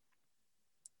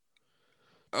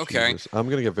 Okay. Jesus. I'm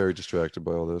going to get very distracted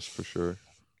by all this for sure.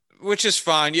 Which is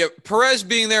fine. Yeah, Perez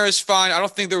being there is fine. I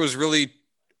don't think there was really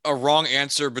a wrong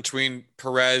answer between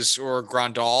Perez or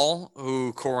Grandal,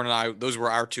 who Corin and I, those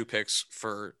were our two picks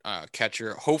for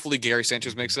catcher. Hopefully Gary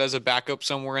Sanchez makes it as a backup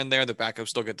somewhere in there. The backups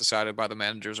still get decided by the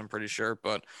managers, I'm pretty sure.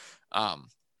 But,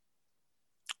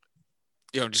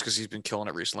 just because he's been killing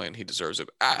it recently and he deserves it.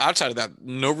 Outside of that,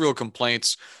 no real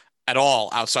complaints at all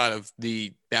outside of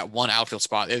that one outfield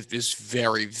spot. It is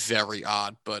very, very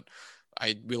odd, but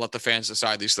we let the fans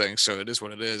decide these things, so it is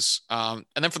what it is. And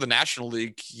then for the National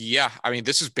League,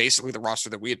 this is basically the roster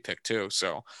that we had picked too.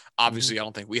 So obviously, I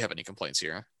don't think we have any complaints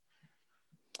here.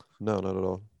 No, not at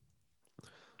all.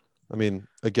 I mean,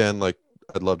 again, like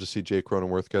I'd love to see Jake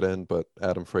Cronenworth get in, but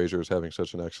Adam Frazier is having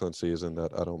such an excellent season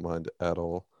that I don't mind at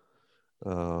all.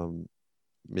 That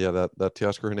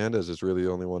Teoscar Hernandez is really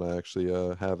the only one I actually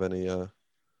have any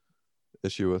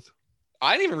issue with.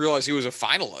 I didn't even realize he was a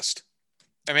finalist.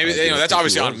 And maybe that's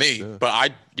obviously on me,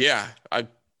 but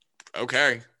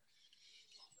okay.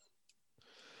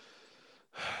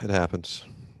 It happens.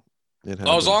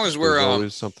 Well, as long as we're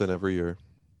always something every year.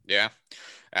 Yeah,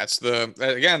 that's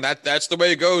the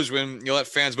way it goes when you let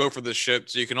fans vote for this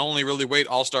shit. So you can only really wait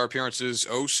All-Star appearances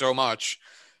so much.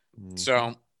 Mm-hmm.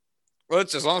 So,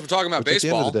 as long as we're talking about baseball,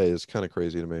 at the end of the day, it's kind of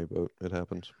crazy to me, but it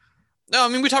happens. No, I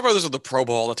mean we talk about this with the Pro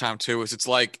Bowl all the time too. It's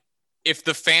like, if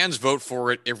the fans vote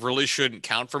for it, it really shouldn't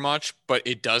count for much, but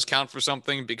it does count for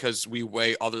something because we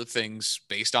weigh other things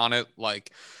based on it, like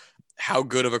how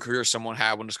good of a career someone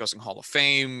had when discussing Hall of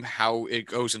Fame, how it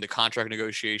goes into contract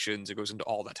negotiations, it goes into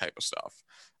all that type of stuff.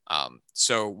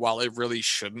 So while it really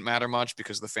shouldn't matter much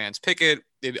because the fans pick it,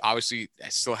 it obviously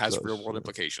still has real world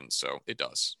implications. So it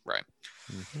does, right?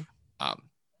 Mm-hmm.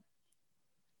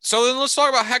 So then let's talk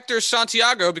about Hector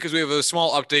Santiago because we have a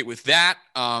small update with that.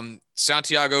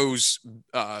 Santiago's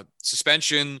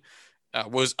suspension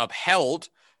was upheld.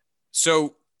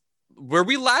 So where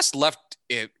we last left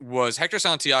it was Hector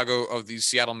Santiago of the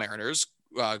Seattle Mariners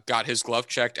got his glove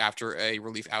checked after a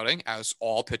relief outing, as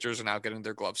all pitchers are now getting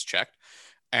their gloves checked.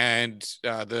 And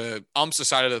the umps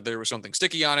decided that there was something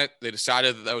sticky on it. They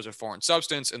decided that was a foreign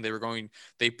substance, and they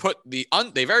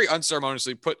very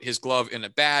unceremoniously put his glove in a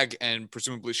bag and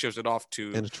presumably shipped it off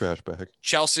to in a trash bag,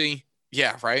 Chelsea.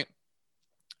 Yeah, right.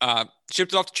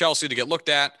 Shipped it off to Chelsea to get looked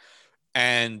at,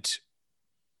 and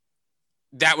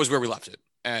that was where we left it.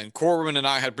 And Corbin and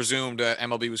I had presumed that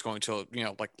MLB was going to,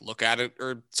 like look at it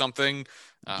or something.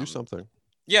 Do something.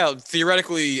 Yeah,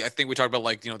 theoretically, I think we talked about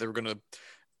like, they were going to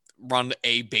run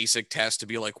a basic test to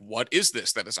be like, what is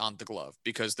this that is on the glove?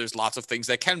 Because there's lots of things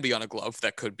that can be on a glove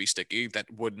that could be sticky that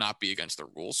would not be against the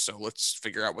rules. So let's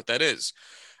figure out what that is.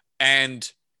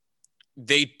 And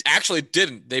they actually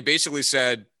didn't. They basically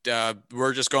said,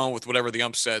 we're just going with whatever the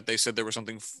ump said. They said there was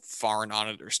something foreign on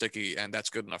it or sticky, and that's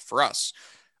good enough for us.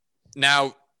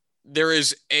 Now, there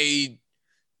is a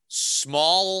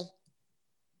small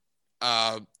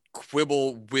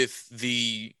quibble with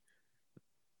the,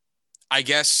 I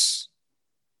guess,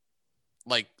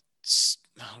 like,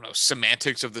 I don't know,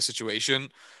 semantics of the situation,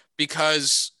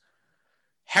 because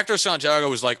Hector Santiago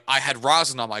was like, I had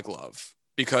rosin on my glove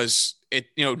because it,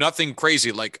 nothing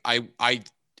crazy. Like I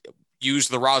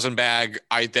used the rosin bag.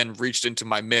 I then reached into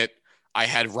my mitt. I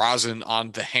had rosin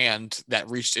on the hand that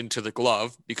reached into the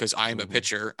glove because I am a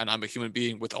pitcher and I'm a human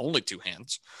being with only two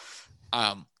hands.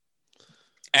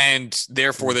 And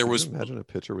therefore there was. Imagine a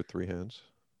pitcher with three hands.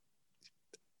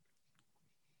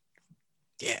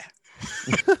 Yeah.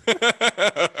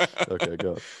 Okay,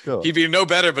 go. He'd be no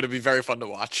better, but it'd be very fun to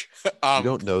watch. You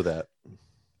don't know that.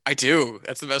 I do.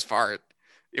 That's the best part.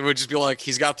 It would just be like,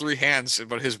 he's got three hands,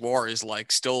 but his WAR is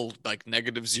like still like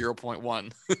negative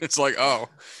 0.1. It's like, oh,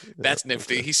 that's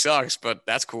nifty. Okay. He sucks, but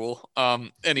that's cool.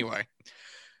 Anyway.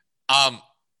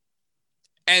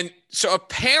 And so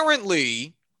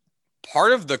apparently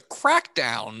part of the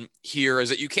crackdown here is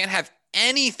that you can't have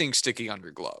anything sticky on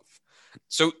your glove.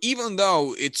 So even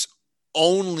though it's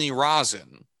only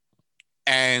rosin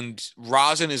and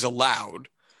rosin is allowed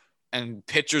and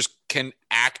pitchers can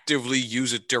actively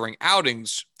use it during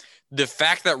outings, the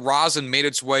fact that rosin made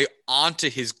its way onto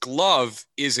his glove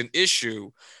is an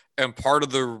issue. And part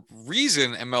of the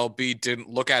reason MLB didn't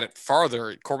look at it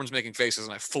farther, Corbin's making faces,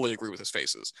 and I fully agree with his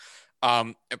faces.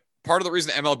 Part of the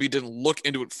reason MLB didn't look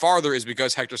into it farther is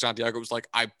because Hector Santiago was like,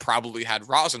 I probably had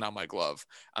rosin on my glove.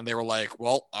 And they were like,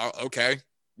 well, okay,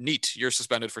 neat. You're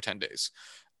suspended for 10 days.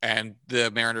 And the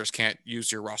Mariners can't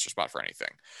use your roster spot for anything.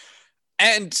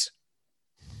 And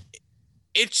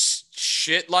it's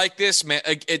shit like this, man.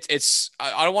 It's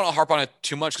I don't want to harp on it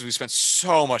too much because we spent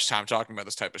so much time talking about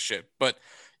this type of shit. But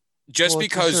just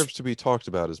because it deserves to be talked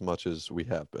about as much as we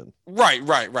have been. Right.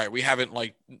 We haven't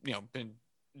been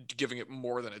giving it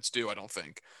more than it's due, I don't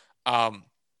think.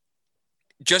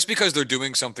 Just because they're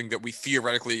doing something that we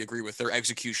theoretically agree with, their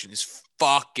execution is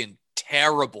fucking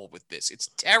terrible with this. It's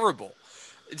terrible.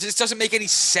 It just doesn't make any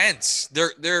sense.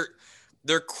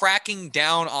 They're cracking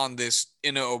down on this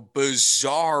in a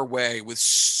bizarre way with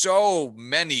so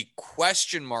many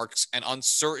question marks and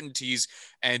uncertainties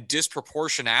and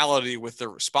disproportionality with the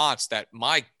response that,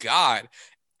 my God,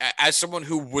 as someone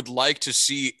who would like to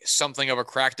see something of a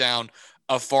crackdown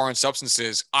of foreign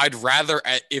substances, I'd rather,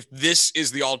 if this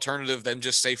is the alternative, than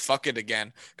just say fuck it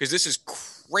again, because this is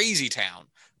crazy town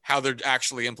how they're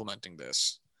actually implementing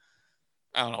this.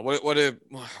 I don't know. What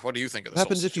do you think of this? What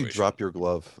happens if you drop your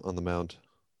glove on the mound?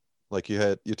 Like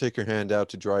you take your hand out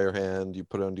to dry your hand, you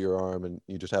put it under your arm, and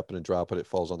you just happen to drop it. It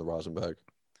falls on the rosin bag.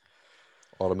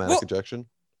 Automatic ejection.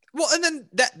 Well, and then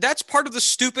that's part of the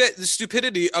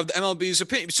stupidity of the MLB's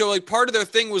opinion. So like part of their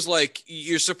thing was like,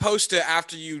 you're supposed to,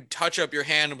 after you touch up your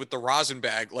hand with the rosin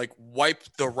bag, like wipe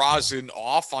the rosin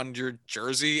off on your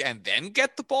jersey and then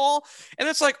get the ball. And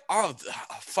it's like, oh,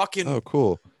 fucking. Oh,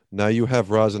 cool. Now you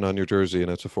have rosin on your jersey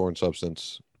and it's a foreign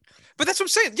substance. But that's what I'm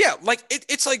saying. Yeah. Like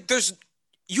it's like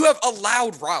you have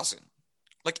allowed rosin.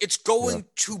 Like it's going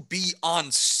to be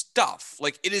on stuff.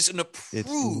 Like it is an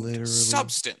approved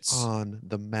substance on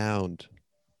the mound.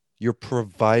 You're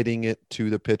providing it to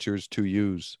the pitchers to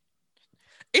use.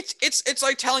 It's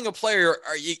like telling a player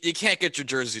you can't get your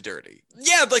jersey dirty.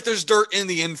 Yeah, like there's dirt in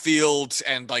the infield,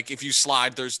 and like if you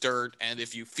slide, there's dirt, and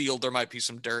if you field, there might be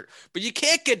some dirt, but you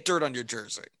can't get dirt on your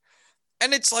jersey.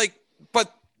 And it's like,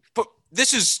 but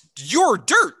this is your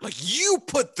dirt. Like you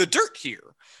put the dirt here.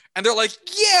 And they're like,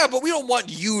 yeah, but we don't want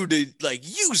you to like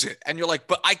use it. And you're like,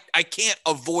 but I can't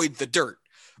avoid the dirt.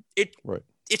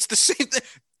 It's the same thing.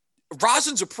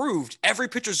 Rosin's approved. Every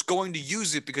pitcher's going to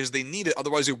use it because they need it.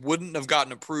 Otherwise, it wouldn't have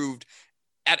gotten approved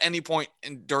at any point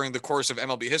during the course of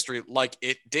MLB history like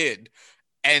it did.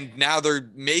 And now they're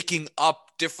making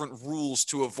up different rules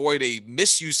to avoid a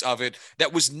misuse of it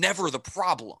that was never the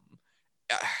problem.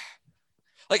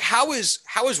 Like, how is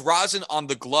rosin on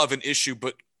the glove an issue,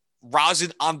 but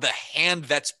rosin on the hand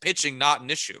that's pitching not an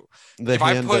issue? The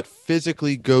hand that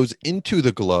physically goes into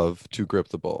the glove to grip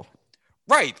the ball.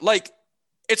 Right. Like,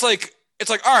 it's like it's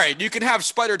like, all right, you can have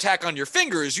spider tack on your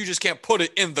fingers, you just can't put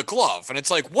it in the glove. And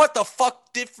it's like, what the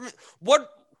fuck different? What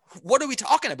are we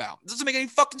talking about? It doesn't make any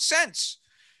fucking sense.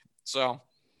 So,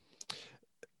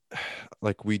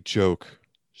 Like, we joke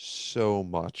so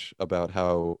much about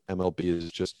how MLB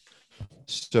is just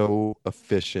so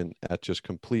efficient at just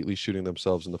completely shooting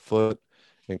themselves in the foot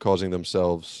and causing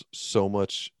themselves so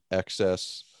much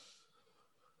excess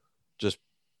just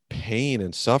pain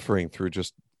and suffering through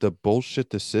just the bullshit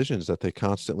decisions that they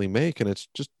constantly make. And it's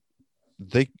just,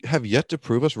 they have yet to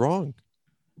prove us wrong.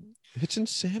 It's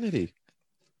insanity.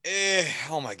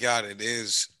 oh my God, it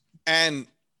is. And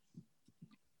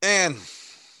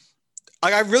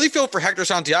I really feel for Hector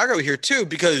Santiago here too,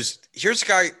 because here's a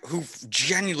guy who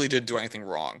genuinely didn't do anything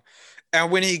wrong.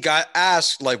 And when he got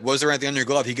asked, like, was there anything on your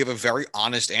glove? He gave a very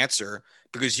honest answer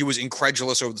because he was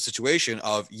incredulous over the situation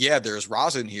of, yeah, there's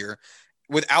rosin here,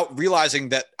 without realizing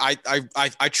that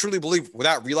I truly believe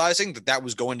without realizing that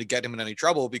was going to get him in any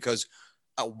trouble, because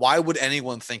why would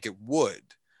anyone think it would?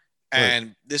 And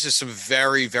right. This is some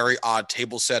very, very odd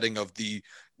table setting of the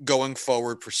going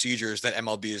forward procedures that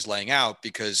MLB is laying out,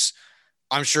 because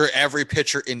I'm sure every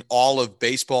pitcher in all of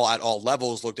baseball at all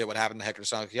levels looked at what happened to Hector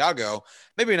Santiago.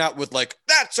 Maybe not with like,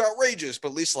 that's outrageous, but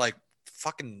at least like,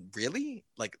 fucking really?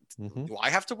 Like, do I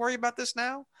have to worry about this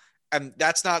now? And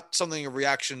that's not something, a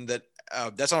reaction that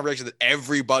that's not a reaction that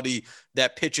everybody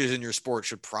that pitches in your sport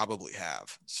should probably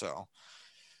have. So,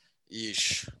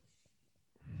 yeesh.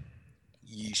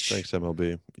 Thanks,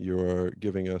 MLB. You are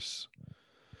giving us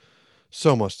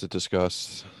so much to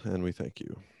discuss, and we thank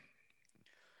you.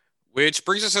 Which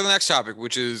brings us to the next topic,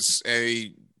 which is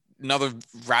another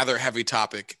rather heavy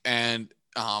topic. And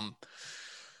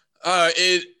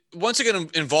it once again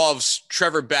involves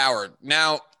Trevor Bauer.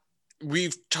 Now,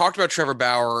 we've talked about Trevor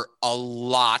Bauer a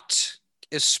lot,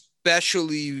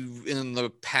 especially in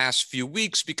the past few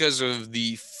weeks, because of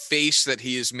the face that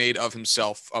he has made of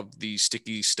himself, of the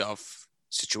sticky stuff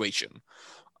situation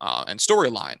and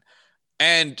storyline.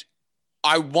 And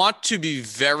I want to be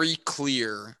very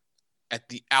clear at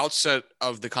the outset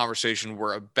of the conversation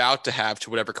we're about to have, to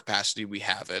whatever capacity we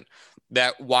have it,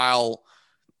 that while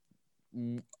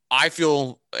I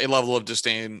feel a level of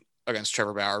disdain against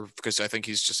Trevor Bauer because I think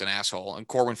he's just an asshole, and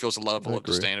Corwin feels a level of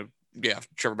disdain of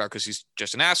Trevor Bauer because he's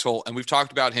just an asshole, and we've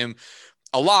talked about him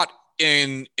a lot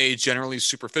in a generally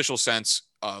superficial sense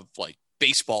of like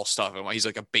baseball stuff and why he's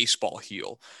like a baseball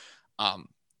heel.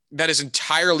 That is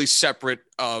entirely separate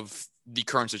of the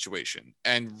current situation,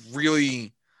 and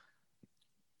really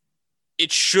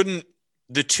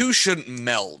the two shouldn't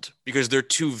meld, because they're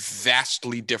two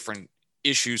vastly different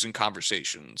issues and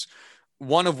conversations.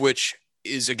 One of which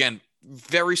is, again,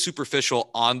 very superficial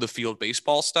on the field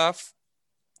baseball stuff,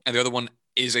 and the other one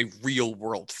is a real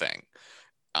world thing.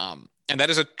 And that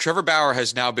is that Trevor Bauer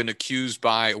has now been accused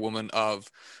by a woman of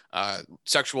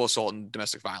sexual assault and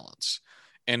domestic violence.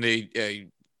 And a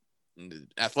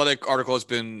Athletic article has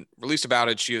been released about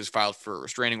it. She has filed for a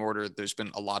restraining order. There's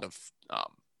been a lot of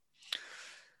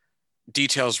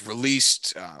details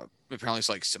released. Apparently it's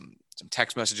like some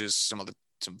text messages, some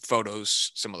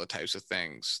photos, some other types of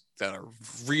things that are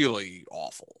really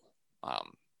awful,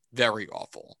 very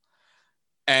awful.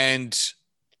 And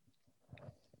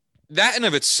that in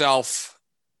of itself,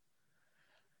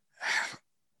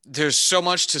 there's so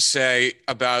much to say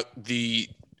about the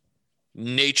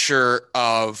nature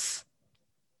of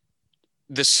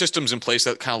the systems in place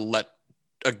that kind of let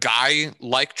a guy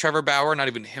like Trevor Bauer, not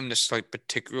even him necessarily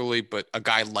particularly, but a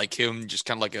guy like him, just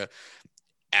kind of like a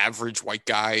average white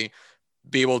guy,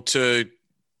 be able to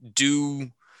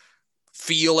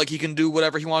feel like he can do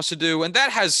whatever he wants to do. And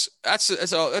that's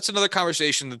another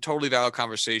conversation, a totally valid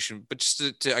conversation, but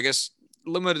just to I guess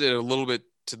limit it a little bit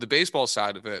to the baseball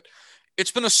side of it.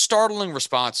 It's been a startling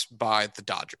response by the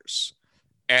Dodgers.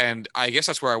 And I guess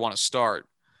that's where I want to start,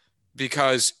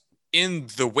 because in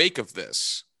the wake of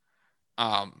this,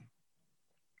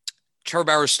 Trevor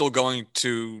Bauer is still going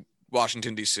to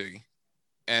Washington, D.C.,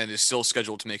 and is still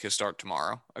scheduled to make his start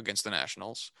tomorrow against the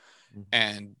Nationals. Mm-hmm.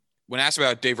 And when asked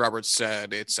about it, Dave Roberts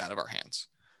said it's out of our hands.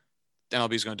 The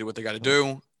MLB is going to do what they got to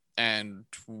do, and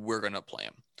we're going to play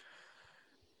him.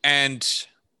 And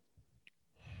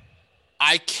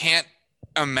I can't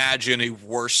imagine a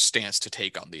worse stance to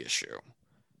take on the issue.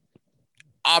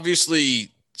 Obviously,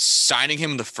 signing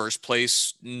him in the first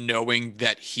place, knowing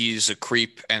that he's a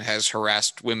creep and has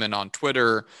harassed women on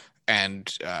Twitter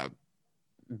and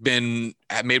made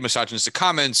misogynistic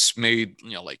comments, made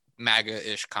like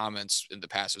MAGA-ish comments in the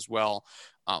past as well.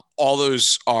 All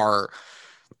those are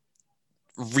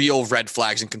real red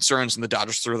flags and concerns, and the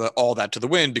Dodgers threw all that to the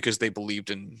wind because they believed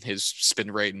in his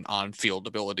spin rate and on-field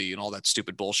ability and all that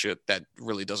stupid bullshit that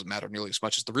really doesn't matter nearly as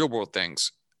much as the real world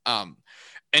things. And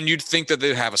you'd think that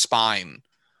they'd have a spine,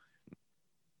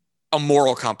 a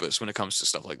moral compass when it comes to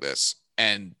stuff like this.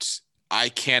 And I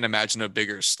can't imagine a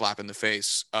bigger slap in the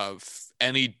face of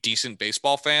any decent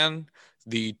baseball fan,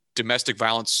 the domestic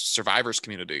violence survivors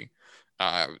community,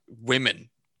 women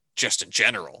just in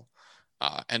general,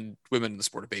 and women in the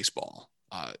sport of baseball.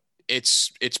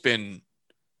 It's been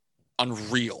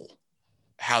unreal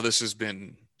how this has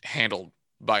been handled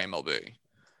by MLB.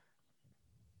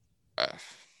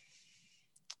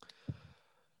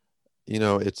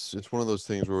 It's one of those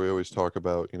things where we always talk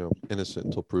about, innocent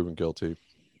until proven guilty.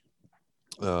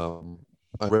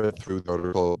 I read through the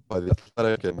article by The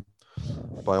Athletic, and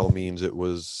by all means, it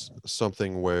was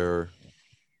something where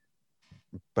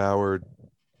Bauer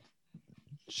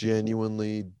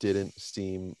genuinely didn't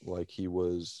seem like he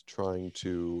was trying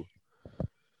to,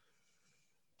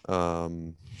 how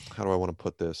do I want to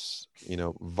put this,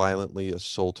 violently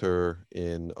assault her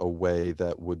in a way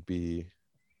that would be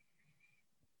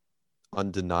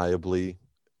undeniably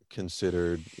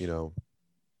considered,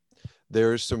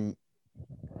 there's some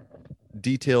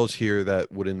details here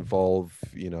that would involve,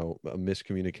 a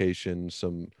miscommunication,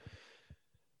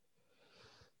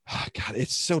 God,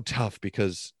 it's so tough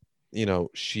because,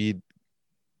 she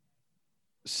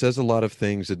says a lot of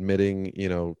things admitting,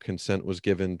 consent was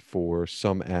given for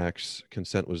some acts,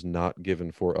 consent was not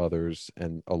given for others,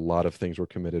 and a lot of things were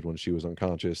committed when she was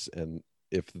unconscious. And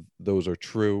if those are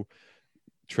true,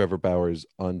 Trevor Bauer is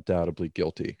undoubtedly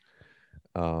guilty.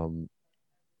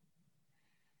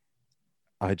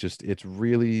 It's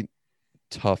really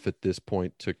tough at this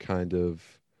point to kind of,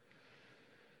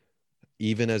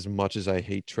 even as much as I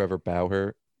hate Trevor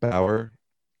Bauer,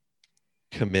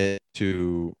 commit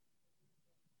to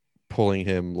pulling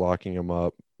him, locking him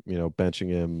up, benching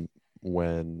him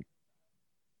when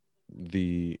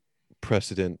the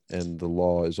precedent and the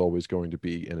law is always going to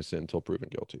be innocent until proven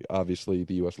guilty. Obviously,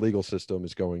 the U.S. legal system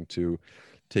is going to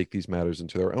take these matters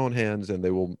into their own hands, and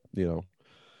they will,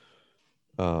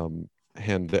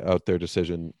 hand out their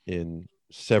decision in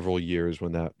several years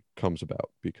when that comes about,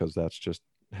 because that's just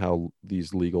how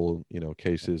these legal,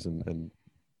 cases and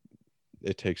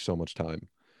it takes so much time.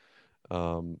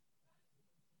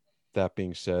 That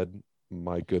being said,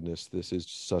 my goodness, this is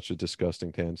such a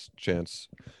disgusting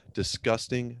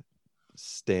disgusting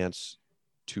stance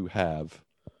to have,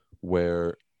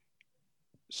 where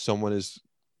someone is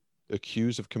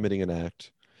accused of committing an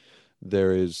act.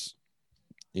 There is,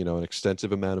 an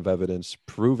extensive amount of evidence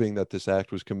proving that this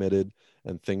act was committed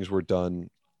and things were done,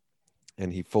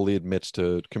 and he fully admits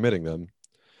to committing them.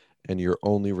 And your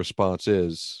only response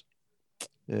is,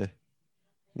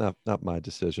 not my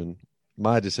decision.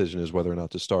 My decision is whether or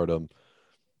not to start him.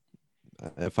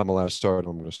 If I'm allowed to start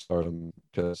him, I'm going to start him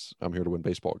because I'm here to win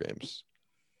baseball games.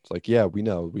 It's like, yeah, we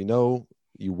know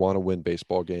you want to win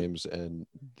baseball games, and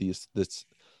this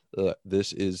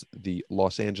is the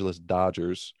Los Angeles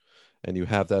Dodgers, and you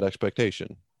have that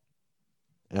expectation.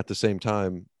 At the same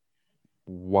time,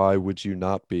 why would you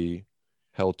not be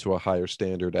held to a higher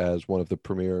standard as one of the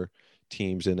premier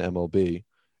teams in MLB,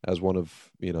 as one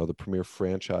of, the premier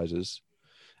franchises,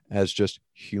 as just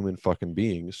human fucking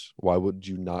beings? Why would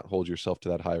you not hold yourself to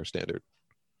that higher standard?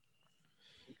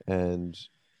 And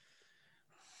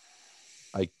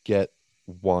I get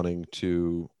wanting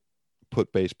to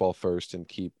put baseball first and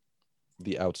keep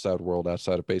the outside world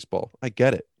outside of baseball. I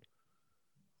get it.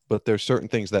 But there's certain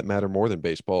things that matter more than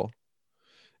baseball.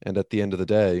 And at the end of the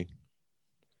day,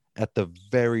 at the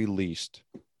very least,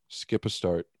 skip a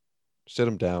start, sit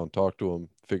him down, talk to him,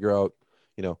 figure out,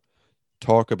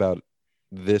 talk about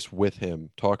this with him,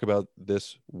 talk about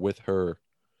this with her.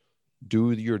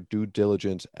 Do your due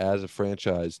diligence as a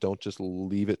franchise. Don't just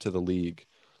leave it to the league.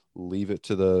 Leave it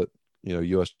to the,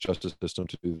 U.S. justice system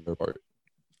to do their part.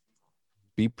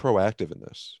 Be proactive in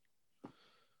this.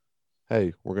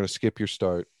 Hey, we're going to skip your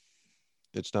start.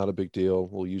 It's not a big deal.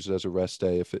 We'll use it as a rest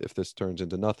day if this turns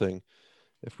into nothing.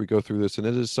 If we go through this and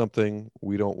it is something,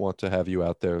 we don't want to have you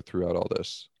out there throughout all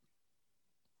this.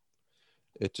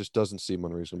 It just doesn't seem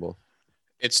unreasonable.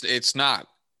 It's not.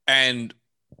 And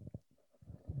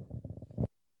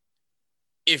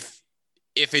if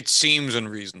it seems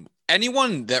unreasonable,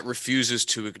 anyone that refuses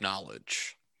to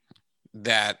acknowledge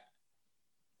that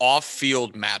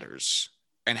off-field matters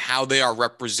and how they are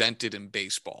represented in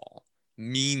baseball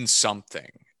means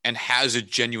something and has a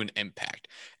genuine impact,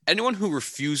 anyone who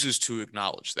refuses to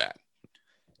acknowledge that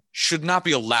should not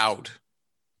be allowed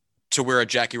to wear a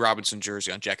Jackie Robinson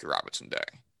jersey on Jackie Robinson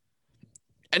Day.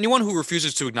 anyone who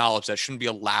refuses to acknowledge that shouldn't be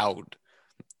allowed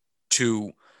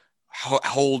to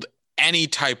hold any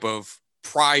type of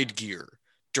pride gear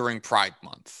during Pride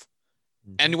Month.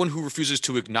 Anyone who refuses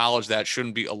to acknowledge that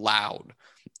shouldn't be allowed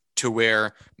to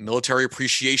wear military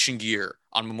appreciation gear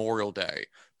on Memorial Day,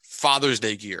 Father's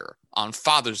Day gear on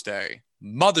Father's Day,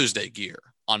 Mother's Day gear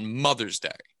on Mother's Day.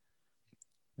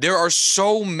 There are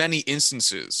so many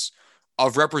instances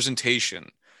of representation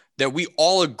that we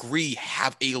all agree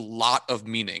have a lot of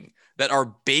meaning, that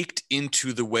are baked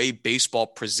into the way baseball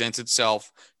presents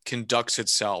itself, conducts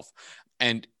itself,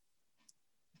 and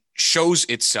shows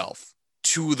itself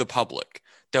to the public,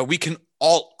 that we can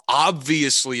all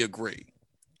obviously agree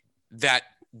that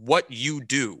what you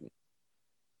do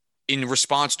in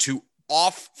response to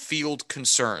off-field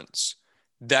concerns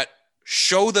that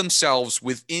show themselves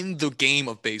within the game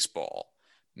of baseball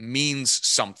means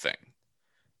something.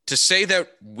 To say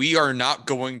that we are not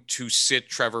going to sit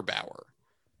Trevor Bauer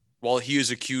while he is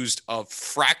accused of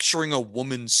fracturing a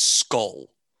woman's skull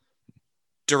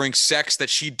during sex that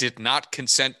she did not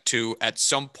consent to at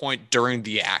some point during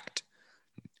the act,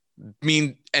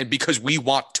 and because we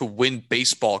want to win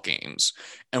baseball games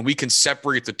and we can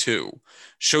separate the two,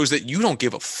 shows that you don't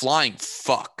give a flying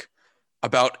fuck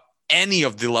about any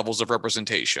of the levels of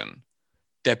representation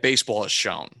that baseball has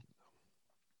shown.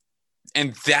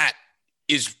 And that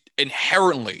is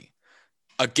inherently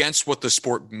against what the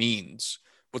sport means,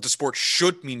 what the sport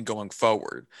should mean going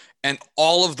forward, and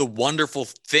all of the wonderful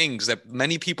things that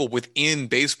many people within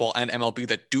baseball and MLB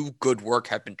that do good work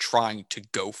have been trying to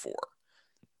go for.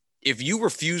 If you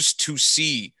refuse to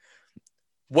see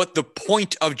what the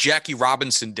point of Jackie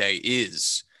Robinson Day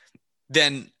is,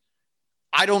 then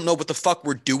I don't know what the fuck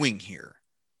we're doing here.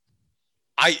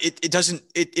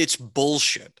 It's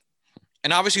bullshit.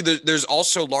 And obviously there's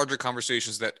also larger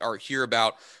conversations that are here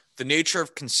about the nature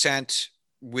of consent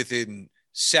within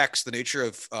sex, the nature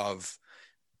of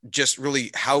just really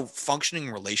how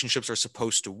functioning relationships are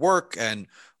supposed to work and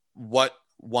what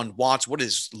one wants, what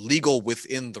is legal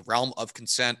within the realm of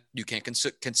consent. You can't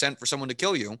consent for someone to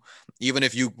kill you. Even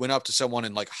if you went up to someone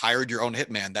and like hired your own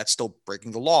hitman, that's still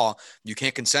breaking the law. You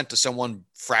can't consent to someone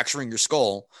fracturing your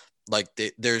skull. Like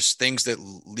there's things that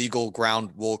legal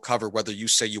ground will cover whether you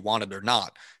say you want it or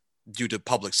not due to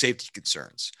public safety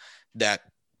concerns that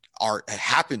are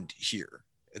happened here,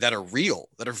 that are real,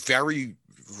 that are very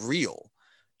real.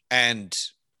 And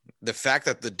the fact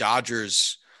that the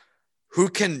Dodgers,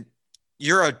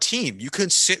 you're a team, you can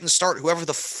sit and start whoever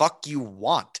the fuck you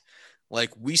want.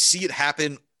 Like we see it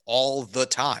happen all the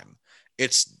time.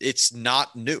 It's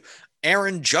not new.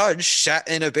 Aaron Judge sat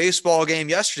in a baseball game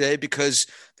yesterday because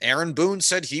Aaron Boone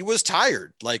said he was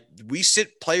tired. Like we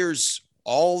sit players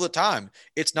all the time.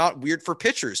 It's not weird for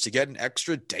pitchers to get an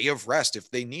extra day of rest if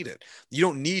they need it. You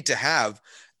don't need to have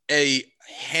a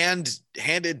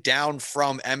handed down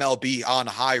from MLB on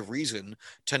high reason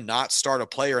to not start a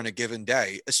player in a given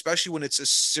day, especially when it's a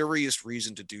serious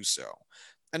reason to do so.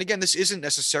 And again, this isn't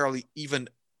necessarily even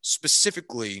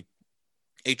specifically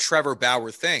a Trevor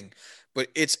Bauer thing, but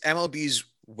it's MLB's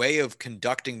way of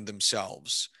conducting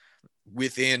themselves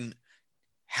within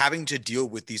having to deal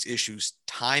with these issues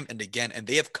time and again. And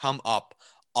they have come up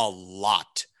a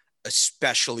lot,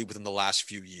 especially within the last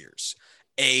few years.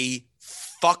 A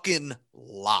fucking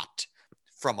lot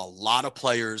from a lot of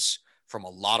players, from a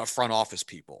lot of front office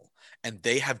people. And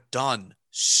they have done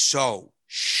so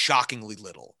shockingly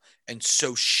little and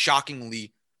so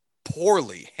shockingly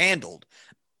poorly handled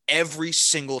every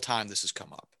single time this has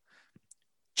come up.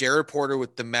 Jared Porter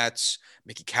with the Mets,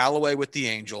 Mickey Callaway with the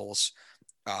Angels,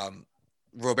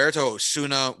 Roberto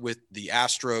Osuna with the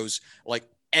Astros. Like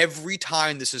every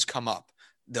time this has come up,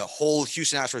 the whole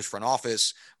Houston Astros front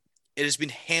office, it has been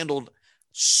handled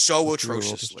so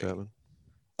atrociously.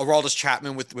 Aroldis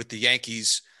Chapman with the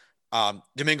Yankees,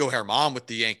 Domingo Germán with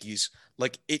the Yankees.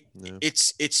 Like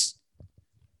it's,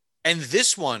 and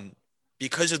this one,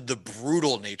 because of the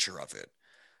brutal nature of it,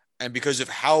 and because of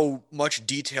how much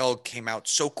detail came out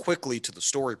so quickly to the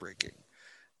story breaking,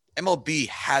 MLB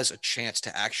has a chance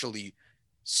to actually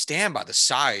stand by the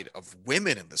side of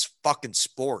women in this fucking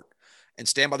sport and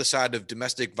stand by the side of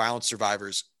domestic violence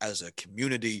survivors as a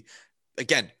community.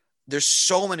 Again, there's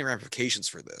so many ramifications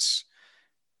for this.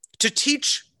 To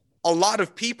teach a lot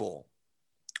of people,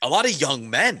 a lot of young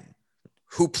men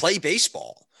who play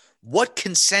baseball, what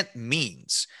consent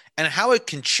means and how it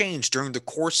can change during the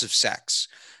course of sex.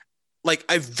 Like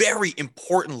a very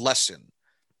important lesson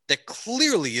that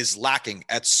clearly is lacking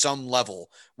at some level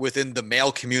within the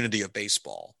male community of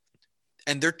baseball.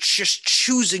 And they're just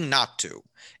choosing not to.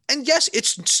 And yes,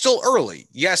 it's still early.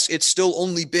 Yes, it's still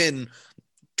only been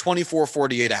 24,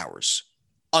 48 hours.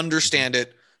 Understand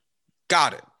it.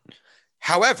 Got it.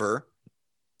 However,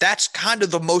 that's kind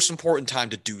of the most important time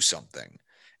to do something.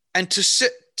 And to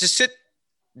sit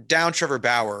down Trevor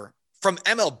Bauer from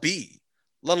MLB,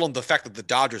 let alone the fact that the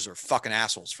Dodgers are fucking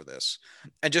assholes for this,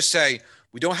 and just say,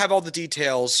 we don't have all the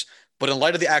details, but in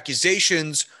light of the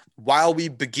accusations, while we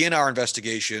begin our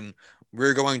investigation,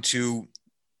 we're going to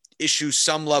issue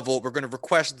some level. We're going to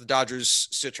request that the Dodgers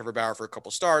sit Trevor Bauer for a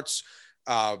couple starts.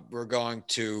 We're going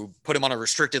to put him on a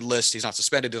restricted list. He's not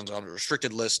suspended. He's on a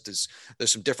restricted list.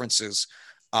 There's some differences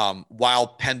while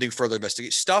pending further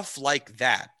investigation. Stuff like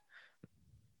that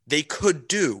they could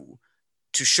do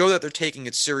to show that they're taking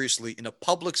it seriously in a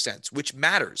public sense, which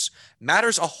matters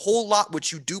a whole lot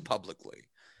what you do publicly.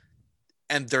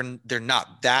 And they're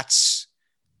not. That's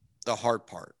the hard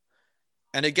part.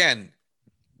 And again,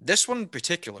 this one in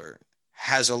particular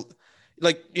has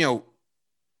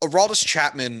Aroldis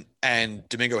Chapman and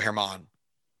Domingo Germán,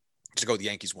 to go with the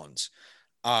Yankees ones.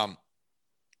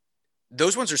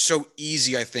 Those ones are so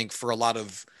easy, I think, for a lot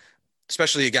of,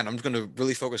 especially again, I'm going to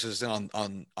really focus this in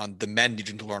on the men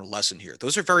needing to learn a lesson here.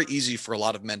 Those are very easy for a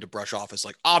lot of men to brush off as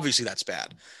like, obviously that's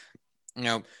bad.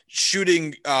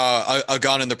 Shooting a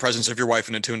gun in the presence of your wife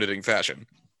in intimidating fashion.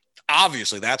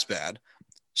 Obviously that's bad.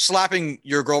 Slapping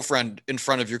your girlfriend in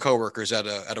front of your coworkers at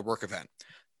a work event.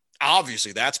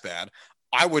 Obviously that's bad.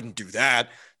 I wouldn't do that.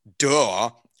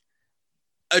 Duh.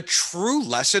 A true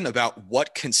lesson about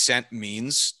what consent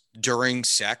means during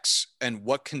sex and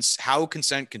how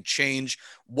consent can change,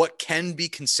 what can be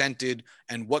consented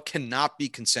and what cannot be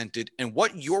consented, and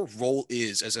what your role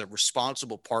is as a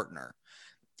responsible partner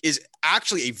is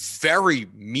actually a very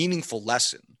meaningful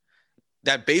lesson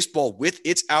that baseball, with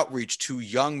its outreach to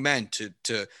young men,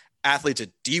 to athletes at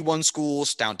D1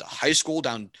 schools, down to high school,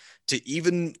 down to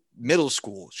even middle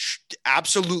school,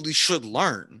 absolutely should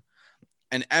learn.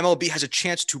 And MLB has a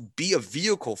chance to be a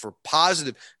vehicle for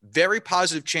positive, very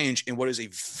positive change in what is a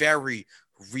very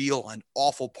real and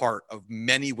awful part of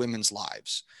many women's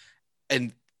lives.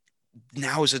 And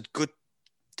now is a good,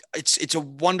 it's a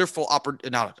wonderful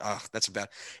opportunity. That's bad.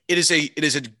 It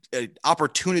is an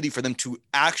opportunity for them to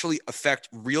actually affect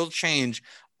real change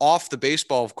off the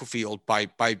baseball field by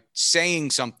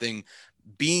saying something,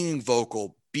 being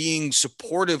vocal, being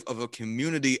supportive of a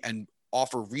community, and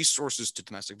offer resources to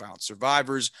domestic violence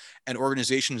survivors and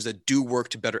organizations that do work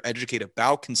to better educate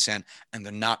about consent, and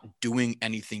they're not doing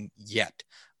anything yet.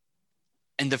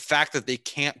 And the fact that they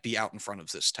can't be out in front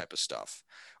of this type of stuff,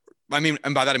 I mean,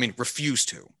 and by that I mean refuse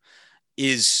to,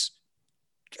 it's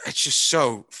just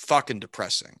so fucking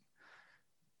depressing.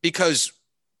 Because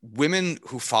women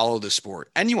who follow the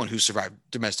sport, anyone who survived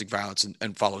domestic violence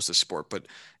and follows the sport, but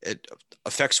it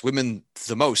affects women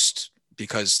the most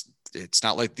because it's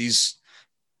not like these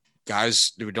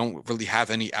guys who don't really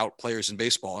have any out players in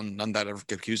baseball, and none that ever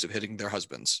get accused of hitting their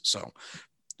husbands. So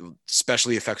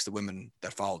especially affects the women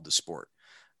that followed the sport.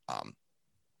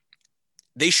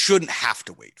 They shouldn't have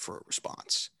to wait for a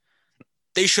response.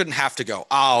 They shouldn't have to go,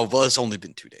 oh, well, it's only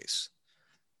been 2 days.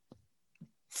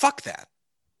 Fuck that.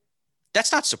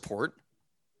 That's not support.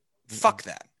 Fuck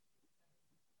that.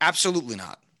 Absolutely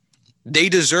not. They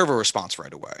deserve a response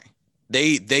right away.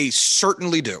 They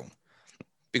certainly do.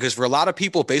 Because for a lot of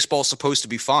people, baseball is supposed to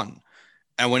be fun.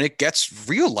 And when it gets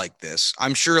real like this,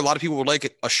 I'm sure a lot of people would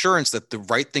like assurance that the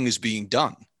right thing is being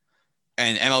done.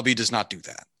 And MLB does not do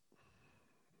that.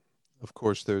 Of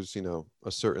course, there's,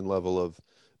 a certain level of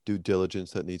due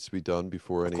diligence that needs to be done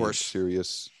before any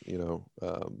serious,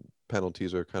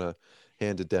 penalties are kind of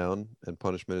handed down and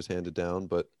punishment is handed down.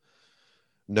 But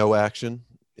no action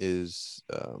is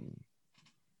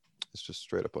it's just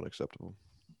straight up unacceptable.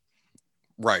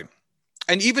 Right.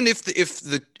 And even if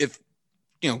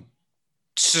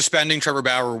suspending Trevor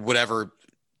Bauer or whatever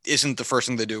isn't the first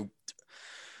thing they do,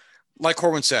 like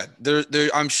Corbin said,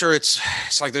 I'm sure it's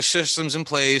like there's systems in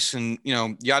place and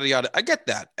yada yada. I get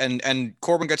that, and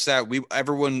Corbin gets that.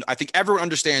 I think everyone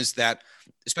understands that,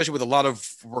 especially with a lot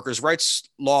of workers' rights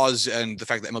laws and the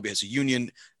fact that MLB has a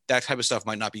union. That type of stuff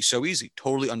might not be so easy.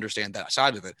 Totally understand that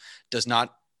side of it. Does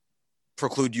not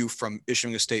preclude you from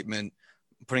issuing a statement,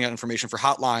 putting out information for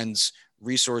hotlines,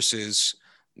 resources,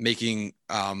 making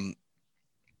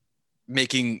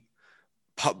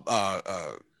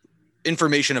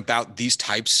information about these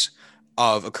types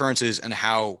of occurrences and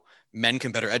how men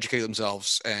can better educate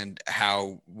themselves and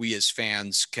how we as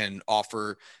fans can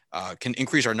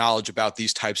increase our knowledge about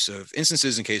these types of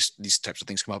instances in case these types of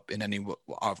things come up in any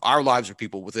of our lives or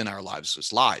people within our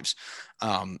lives.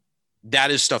 That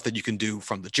is stuff that you can do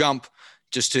from the jump,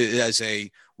 just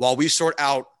while we sort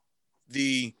out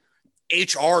the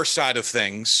HR side of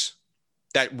things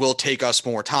that will take us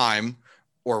more time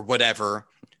or whatever.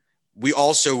 we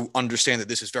also understand that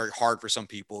this is very hard for some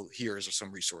people. Here is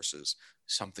some resources,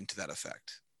 something to that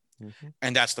effect. Mm-hmm.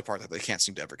 And that's the part that they can't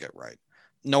seem to ever get right.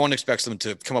 No one expects them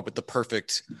to come up with the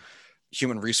perfect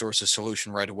human resources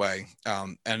solution right away.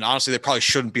 And honestly, they probably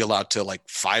shouldn't be allowed to like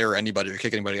fire anybody or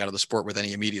kick anybody out of the sport with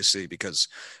any immediacy, because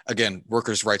again,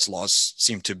 workers' rights laws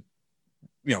seem to,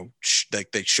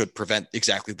 they should prevent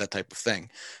exactly that type of thing.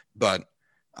 But,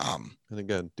 and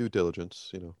again, due diligence,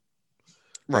 right.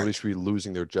 Nobody should be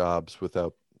losing their jobs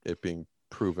without it being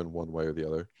proven one way or the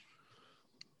other.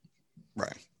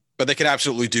 Right. But they could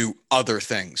absolutely do other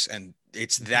things. And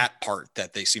it's that part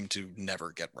that they seem to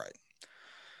never get right.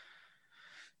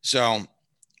 So,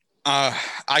 we'll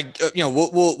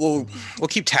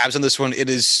keep tabs on this one. It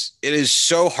is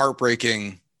so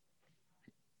heartbreaking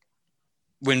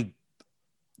when,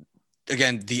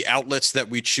 again, the outlets that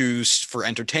we choose for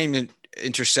entertainment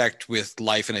intersect with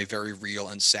life in a very real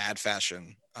and sad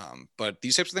fashion. But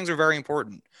these types of things are very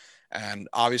important. And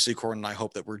obviously, Corbin and I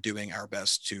hope that we're doing our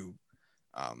best to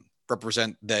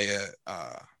represent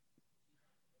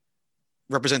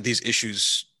these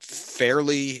issues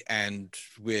fairly and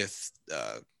with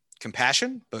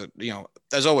compassion. But,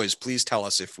 as always, please tell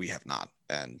us if we have not,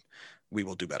 and we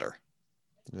will do better.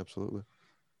 Absolutely.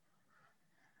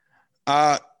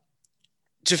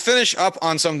 To finish up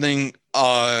on something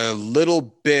a little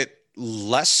bit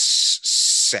less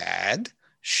sad,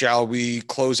 shall we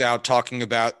close out talking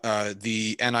about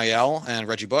the NIL and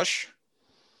Reggie Bush?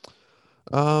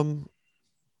 Do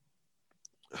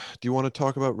you want to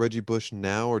talk about Reggie Bush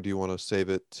now, or do you want to save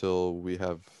it till we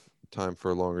have time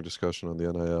for a longer discussion on the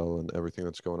NIL and everything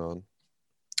that's going on?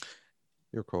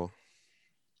 Your call.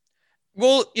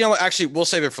 Well, actually, we'll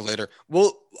save it for later.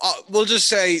 We'll just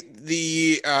say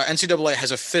the NCAA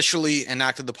has officially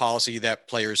enacted the policy that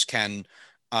players can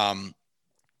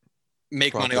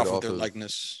make money off of their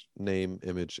likeness. Name,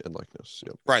 image, and likeness.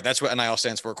 Yep. Right. That's what NIL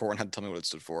stands for. Corbin had to tell me what it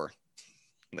stood for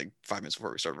like 5 minutes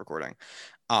before we started recording.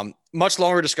 Much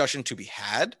longer discussion to be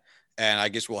had, and I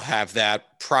guess we'll have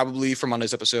that probably for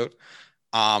Monday's episode.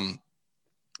 But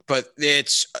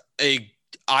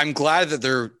I'm glad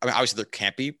that obviously there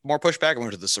can't be more pushback. I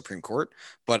went to the Supreme Court,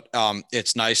 but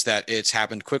it's nice that it's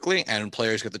happened quickly and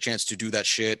players get the chance to do that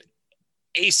shit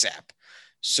ASAP.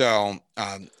 So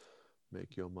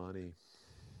make your money.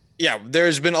 Yeah,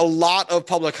 there's been a lot of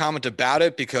public comment about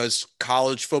it because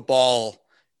college football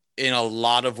in a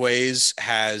lot of ways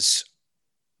has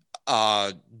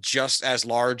just as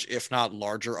large, if not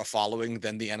larger, a following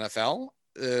than the NFL,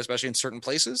 especially in certain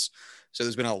places. So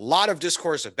there's been a lot of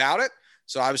discourse about it.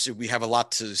 So obviously we have a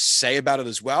lot to say about it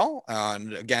as well.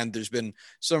 And again, there's been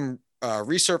some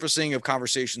resurfacing of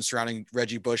conversations surrounding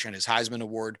Reggie Bush and his Heisman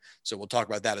Award. So we'll talk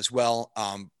about that as well.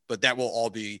 But that will all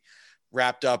be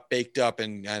wrapped up, baked up,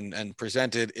 and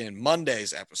presented in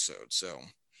Monday's episode. So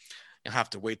you'll have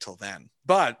to wait till then.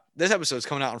 But this episode is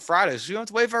coming out on Friday, so you don't have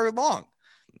to wait very long.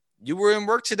 You were in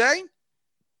work today?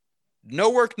 No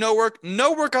work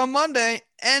on Monday,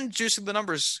 and juicing the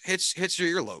numbers hits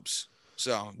your earlobes.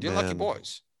 So you're lucky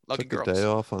boys, lucky girls. Took a day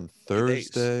off on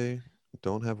Thursday.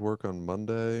 Don't have work on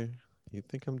Monday. You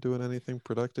think I'm doing anything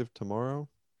productive tomorrow?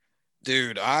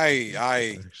 Dude, I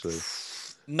actually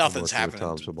nothing's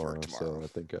happening tomorrow, so I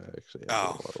think I actually have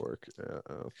a lot of work. Yeah,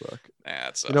 oh fuck.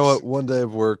 That's you know what? One day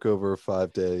of work over a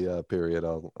 5-day period,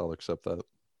 I'll accept that.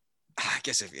 I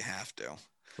guess if you have to.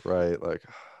 Right, like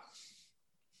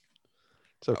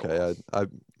it's okay. I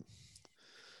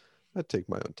take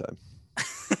my own time.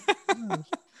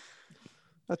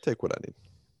 I take what I need.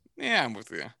 Yeah, I'm with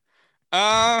you.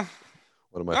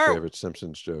 One of my favorite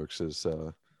Simpsons jokes is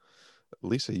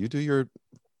Lisa, you do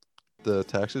the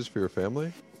taxes for your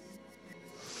family?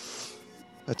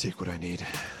 I take what I need.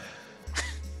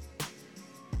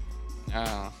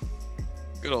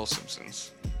 Good old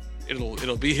Simpsons.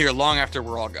 It'll be here long after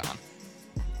we're all gone.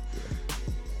 Yeah.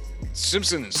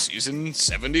 Simpsons season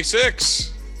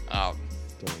 76. Don't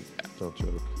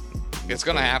joke. It's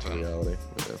gonna happen. Reality.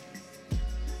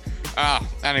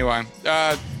 Anyway,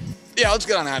 let's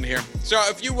get on out of here. So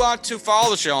if you want to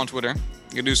follow the show on Twitter,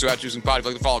 you can do so at ChoosingPod. If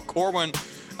you'd like to follow Corbin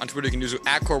on Twitter, you can do so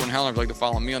at Corbin Heller. If you'd like to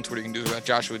follow me on Twitter, you can do so at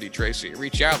Joshua D. Tracy.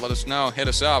 Reach out, let us know, hit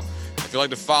us up. If you'd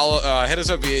like to follow, hit us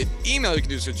up via email, you can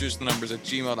do so at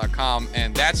juicethenumbers@gmail.com.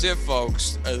 And that's it,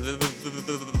 folks.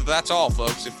 That's all,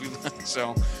 folks.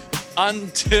 So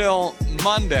until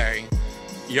Monday,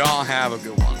 y'all have a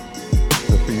good one.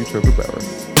 Except for you, Trevor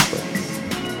Bauer.